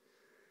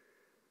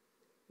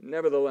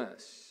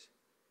 Nevertheless,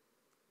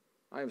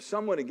 I have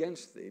somewhat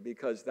against thee,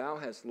 because thou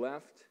hast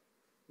left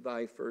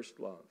thy first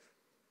love.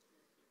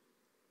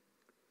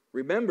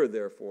 Remember,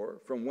 therefore,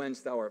 from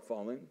whence thou art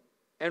fallen,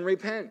 and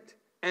repent,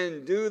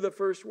 and do the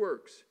first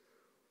works,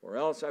 or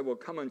else I will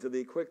come unto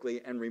thee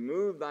quickly, and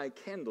remove thy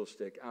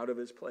candlestick out of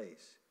his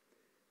place,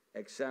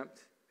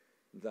 except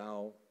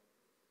thou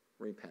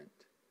repent.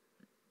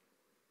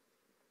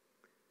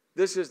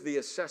 This is the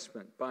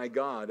assessment by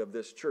God of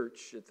this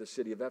church at the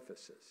city of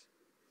Ephesus.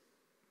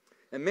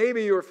 And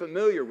maybe you're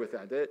familiar with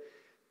that.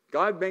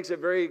 God makes it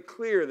very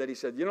clear that he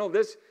said,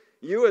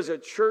 you as a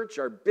church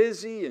are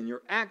busy and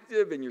you're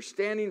active and you're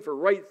standing for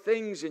right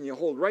things and you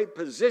hold right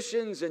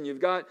positions and you've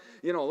got,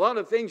 a lot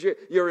of things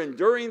you're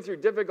enduring through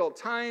difficult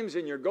times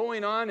and you're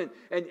going on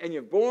and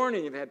you've borne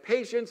and you've had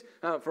patience.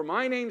 For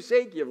my name's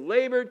sake, you've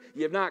labored,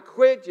 you've not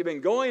quit, you've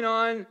been going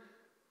on.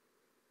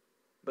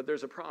 But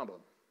there's a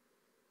problem.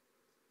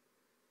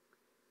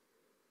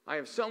 I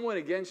have somewhat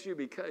against you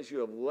because you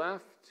have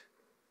left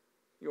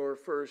your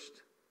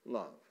first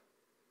love.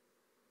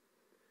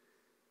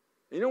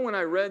 When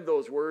I read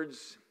those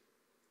words,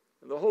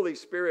 the Holy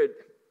Spirit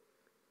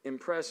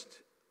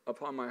impressed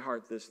upon my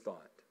heart this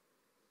thought.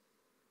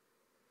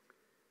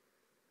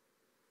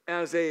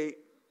 As a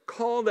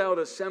called out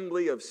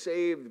assembly of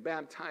saved,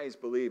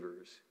 baptized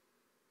believers,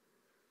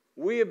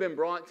 we have been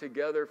brought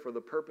together for the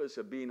purpose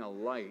of being a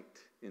light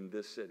in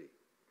this city.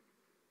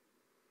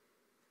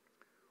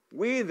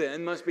 We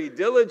then must be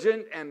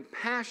diligent and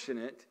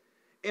passionate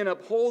in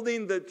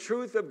upholding the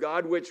truth of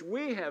God, which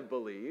we have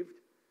believed,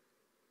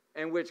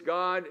 and which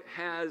God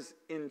has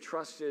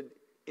entrusted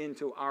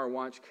into our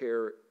watch,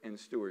 care, and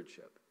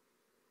stewardship.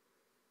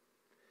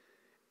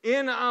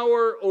 In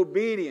our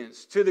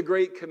obedience to the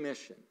Great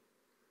Commission,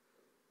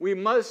 we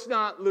must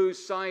not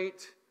lose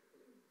sight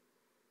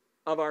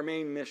of our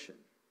main mission.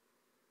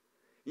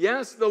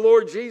 Yes, the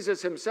Lord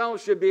Jesus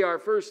himself should be our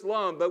first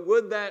love, but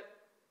would that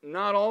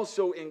not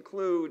also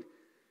include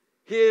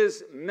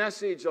his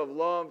message of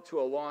love to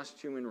a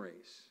lost human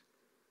race?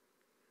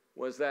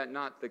 Was that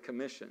not the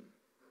commission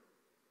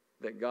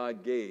that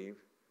God gave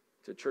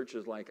to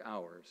churches like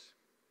ours,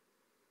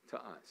 to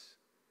us?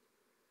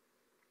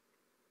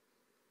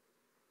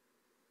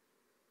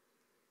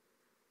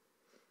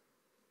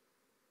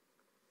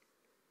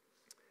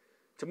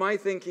 To my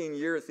thinking,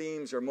 year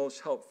themes are most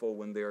helpful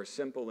when they are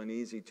simple and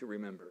easy to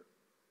remember.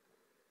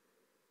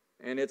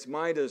 And it's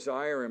my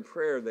desire and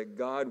prayer that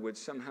God would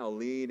somehow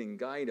lead and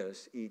guide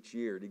us each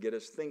year to get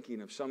us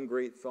thinking of some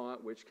great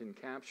thought which can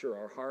capture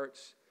our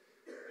hearts,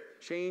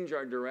 change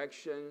our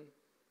direction,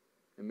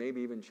 and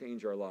maybe even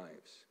change our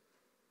lives.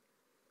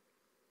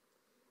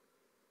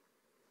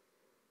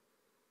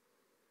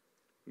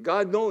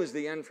 God knows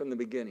the end from the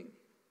beginning.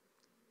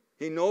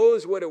 He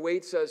knows what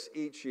awaits us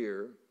each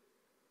year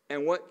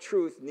and what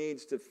truth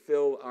needs to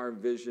fill our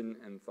vision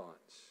and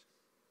thoughts.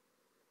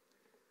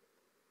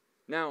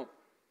 Now,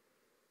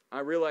 I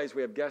realize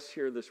we have guests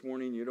here this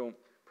morning. You don't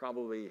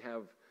probably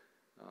have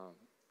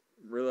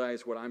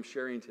realized what I'm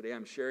sharing today.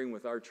 I'm sharing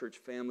with our church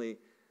family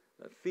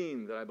a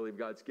theme that I believe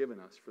God's given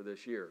us for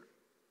this year.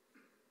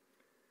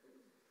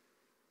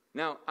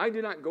 Now, I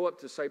do not go up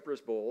to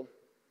Cypress Bowl,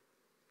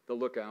 the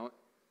lookout,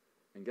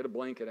 and get a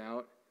blanket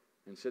out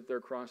and sit there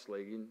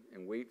cross-legged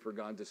and wait for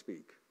God to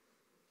speak.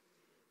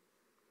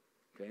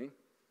 Okay?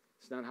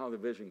 It's not how the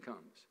vision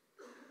comes.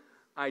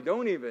 I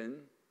don't even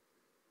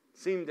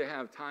seem to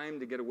have time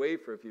to get away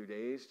for a few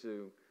days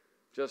to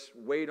just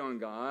wait on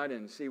God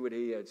and see what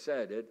he had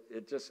said.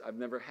 I've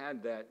never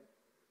had that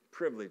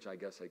privilege, I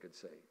guess I could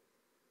say.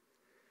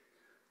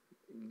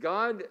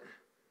 God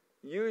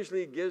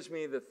usually gives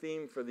me the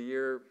theme for the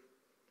year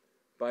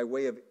by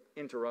way of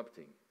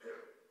interrupting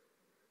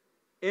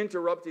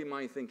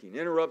my thinking,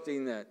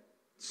 interrupting that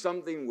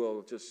something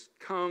will just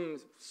come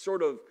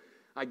sort of,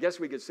 I guess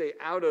we could say,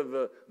 out of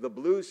the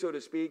blue, so to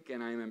speak,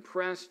 and I'm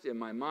impressed in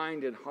my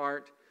mind and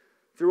heart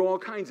through all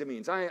kinds of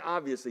means. I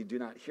obviously do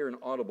not hear an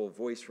audible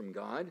voice from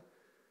God,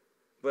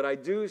 but I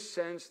do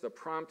sense the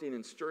prompting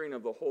and stirring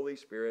of the Holy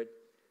Spirit,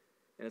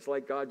 and it's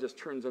like God just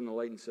turns on the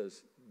light and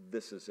says,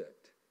 this is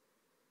it.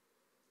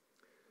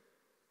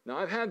 Now,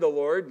 I've had the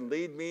Lord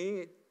lead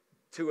me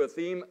to a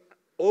theme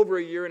over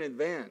a year in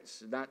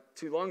advance. Not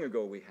too long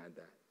ago we had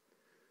that.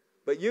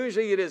 But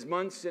usually it is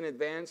months in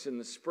advance in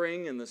the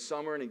spring and the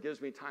summer, and it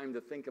gives me time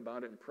to think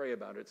about it and pray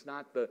about it.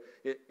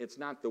 It's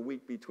not the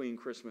week between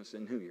Christmas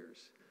and New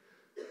Year's.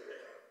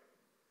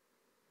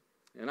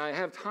 And I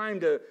have time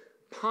to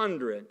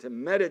ponder it, to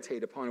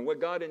meditate upon it, what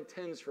God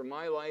intends for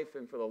my life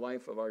and for the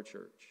life of our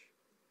church.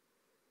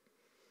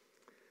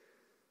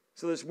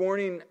 So this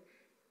morning,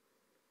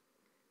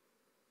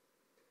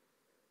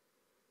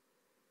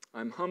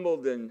 I'm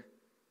humbled and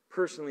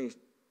personally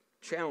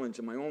challenged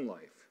in my own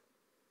life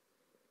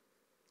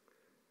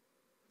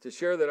to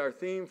share that our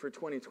theme for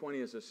 2020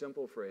 is a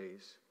simple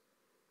phrase: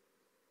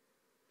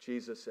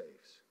 Jesus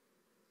saves.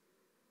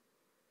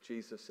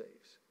 Jesus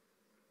saves.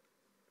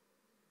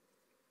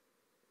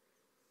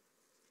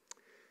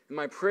 And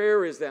my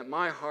prayer is that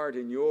my heart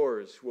and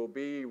yours will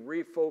be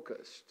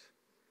refocused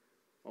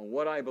on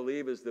what I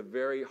believe is the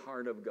very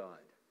heart of God,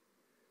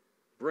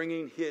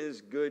 bringing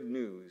His good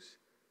news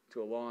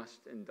to a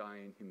lost and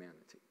dying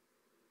humanity.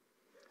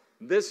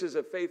 This is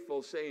a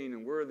faithful saying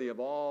and worthy of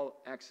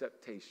all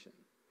acceptation,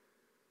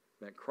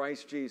 that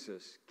Christ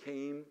Jesus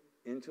came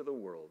into the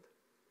world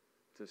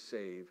to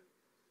save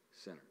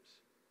sinners.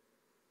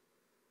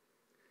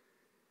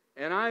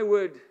 And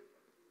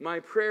my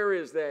prayer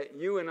is that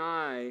you and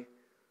I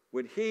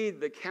would heed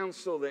the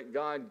counsel that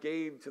God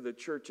gave to the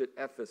church at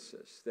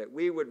Ephesus, that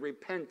we would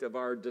repent of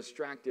our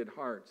distracted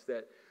hearts,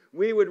 that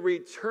we would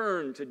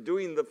return to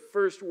doing the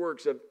first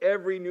works of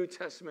every New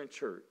Testament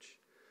church.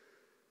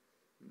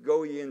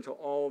 Go ye into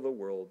all the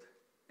world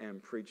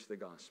and preach the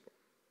gospel.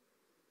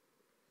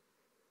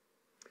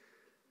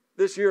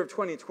 This year of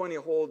 2020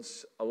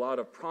 holds a lot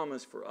of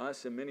promise for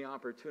us and many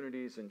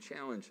opportunities and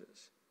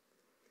challenges.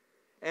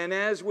 And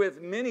as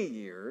with many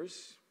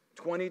years,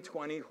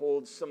 2020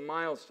 holds some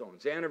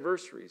milestones,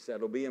 anniversaries that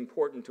will be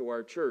important to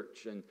our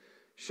church and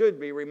should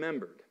be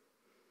remembered.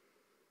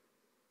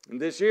 And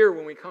this year,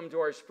 when we come to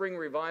our spring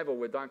revival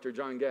with Dr.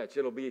 John Getch,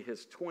 it'll be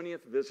his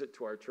 20th visit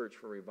to our church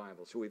for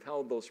revival. So we've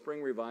held those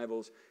spring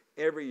revivals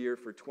every year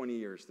for 20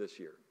 years this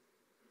year.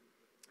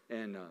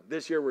 And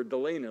this year we're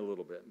delaying it a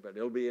little bit, but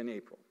it'll be in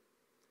April.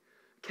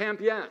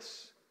 Camp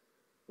Yes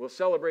will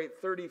celebrate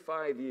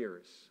 35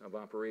 years of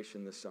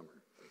operation this summer.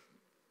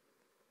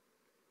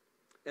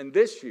 And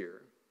this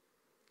year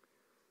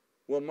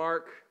will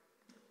mark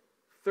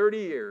 30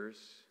 years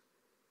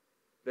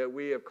that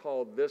we have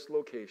called this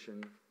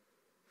location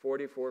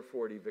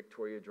 4440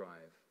 Victoria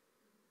Drive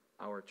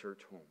our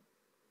church home.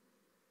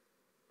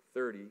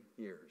 30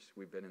 years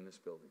we've been in this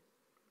building.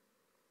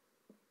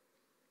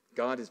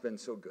 God has been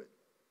so good.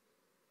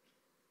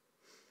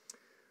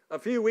 A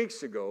few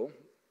weeks ago,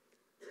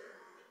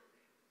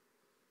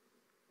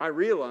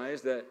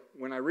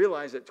 when I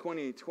realized that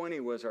 2020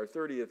 was our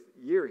 30th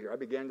year here, I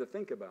began to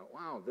think about,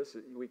 wow,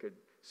 we could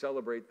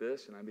celebrate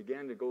this, and I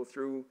began to go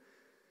through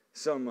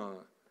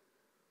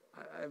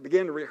I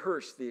began to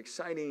rehearse the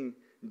exciting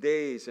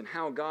days and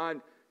how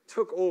God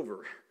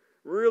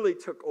really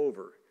took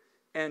over,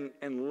 and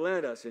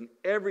led us in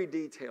every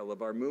detail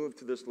of our move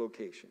to this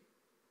location.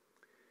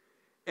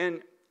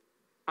 And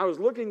I was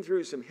looking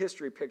through some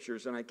history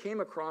pictures, and I came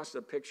across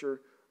a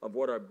picture of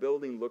what our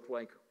building looked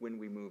like when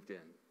we moved in.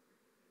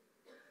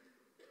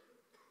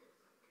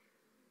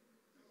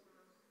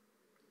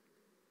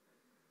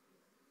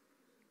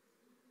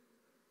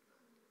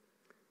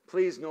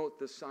 Please note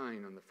the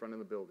sign on the front of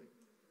the building.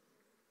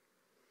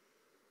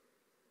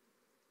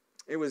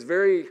 It was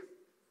very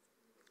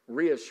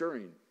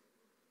reassuring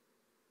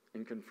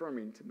and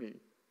confirming to me.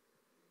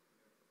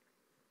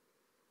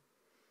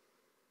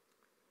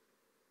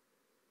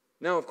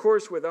 Now, of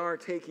course, with our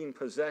taking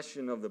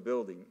possession of the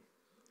building,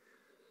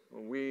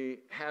 we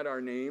had our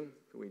name.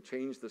 We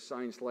changed the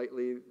sign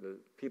slightly. The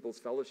People's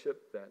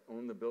Fellowship that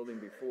owned the building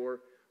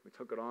before, we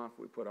took it off.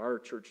 We put our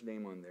church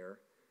name on there.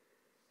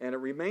 And it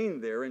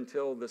remained there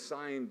until the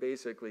sign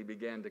basically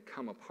began to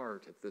come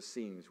apart at the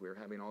seams. We were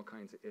having all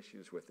kinds of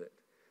issues with it,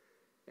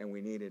 and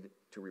we needed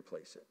to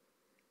replace it.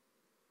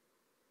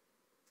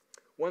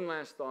 One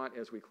last thought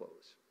as we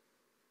close.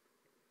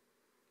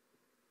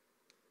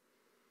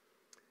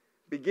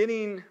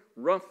 Beginning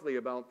roughly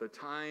about the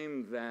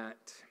time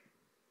that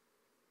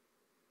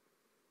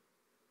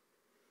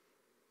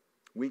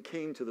we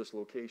came to this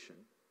location,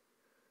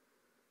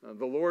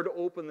 the Lord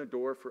opened the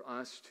door for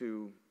us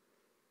to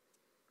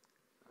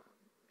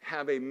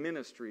have a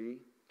ministry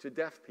to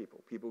deaf people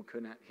who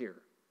could not hear.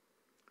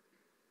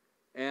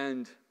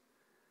 And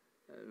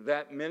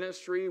that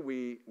ministry,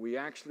 we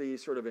actually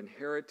sort of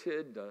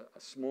inherited a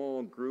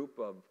small group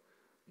of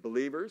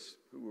believers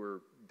who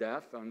were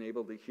deaf,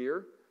 unable to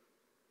hear.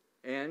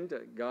 And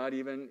God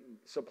even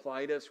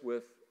supplied us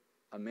with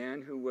a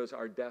man who was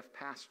our deaf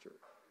pastor,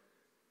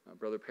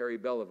 Brother Perry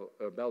Bello.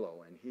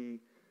 And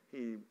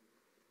he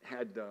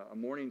had a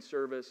morning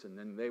service, and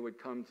then they would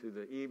come to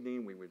the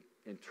evening. We would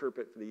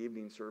interpret for the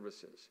evening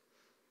services.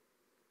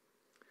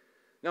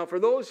 Now, for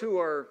those who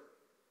are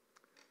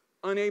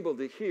unable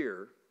to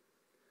hear,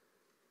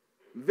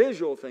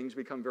 visual things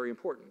become very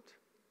important.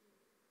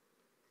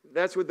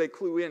 That's what they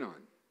clue in on.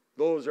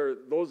 Those are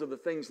the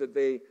things that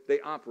they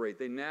operate.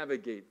 They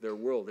navigate their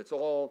world. It's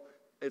all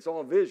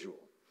visual.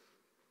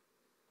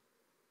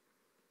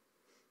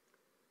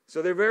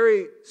 So they're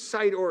very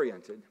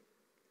sight-oriented,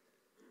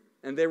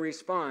 and they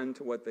respond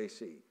to what they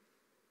see.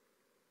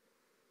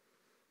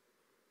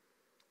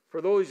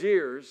 For those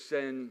years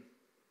and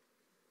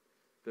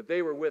that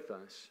they were with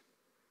us,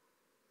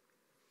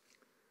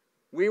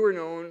 we were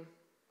known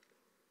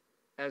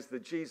as the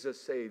Jesus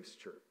Saves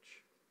Church.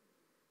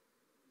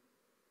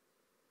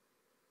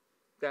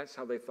 That's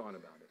how they thought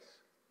about us.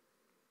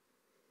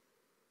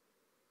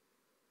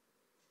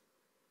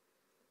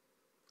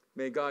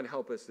 May God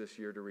help us this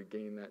year to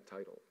regain that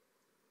title.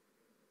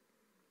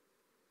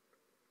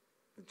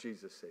 The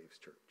Jesus Saves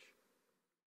Church.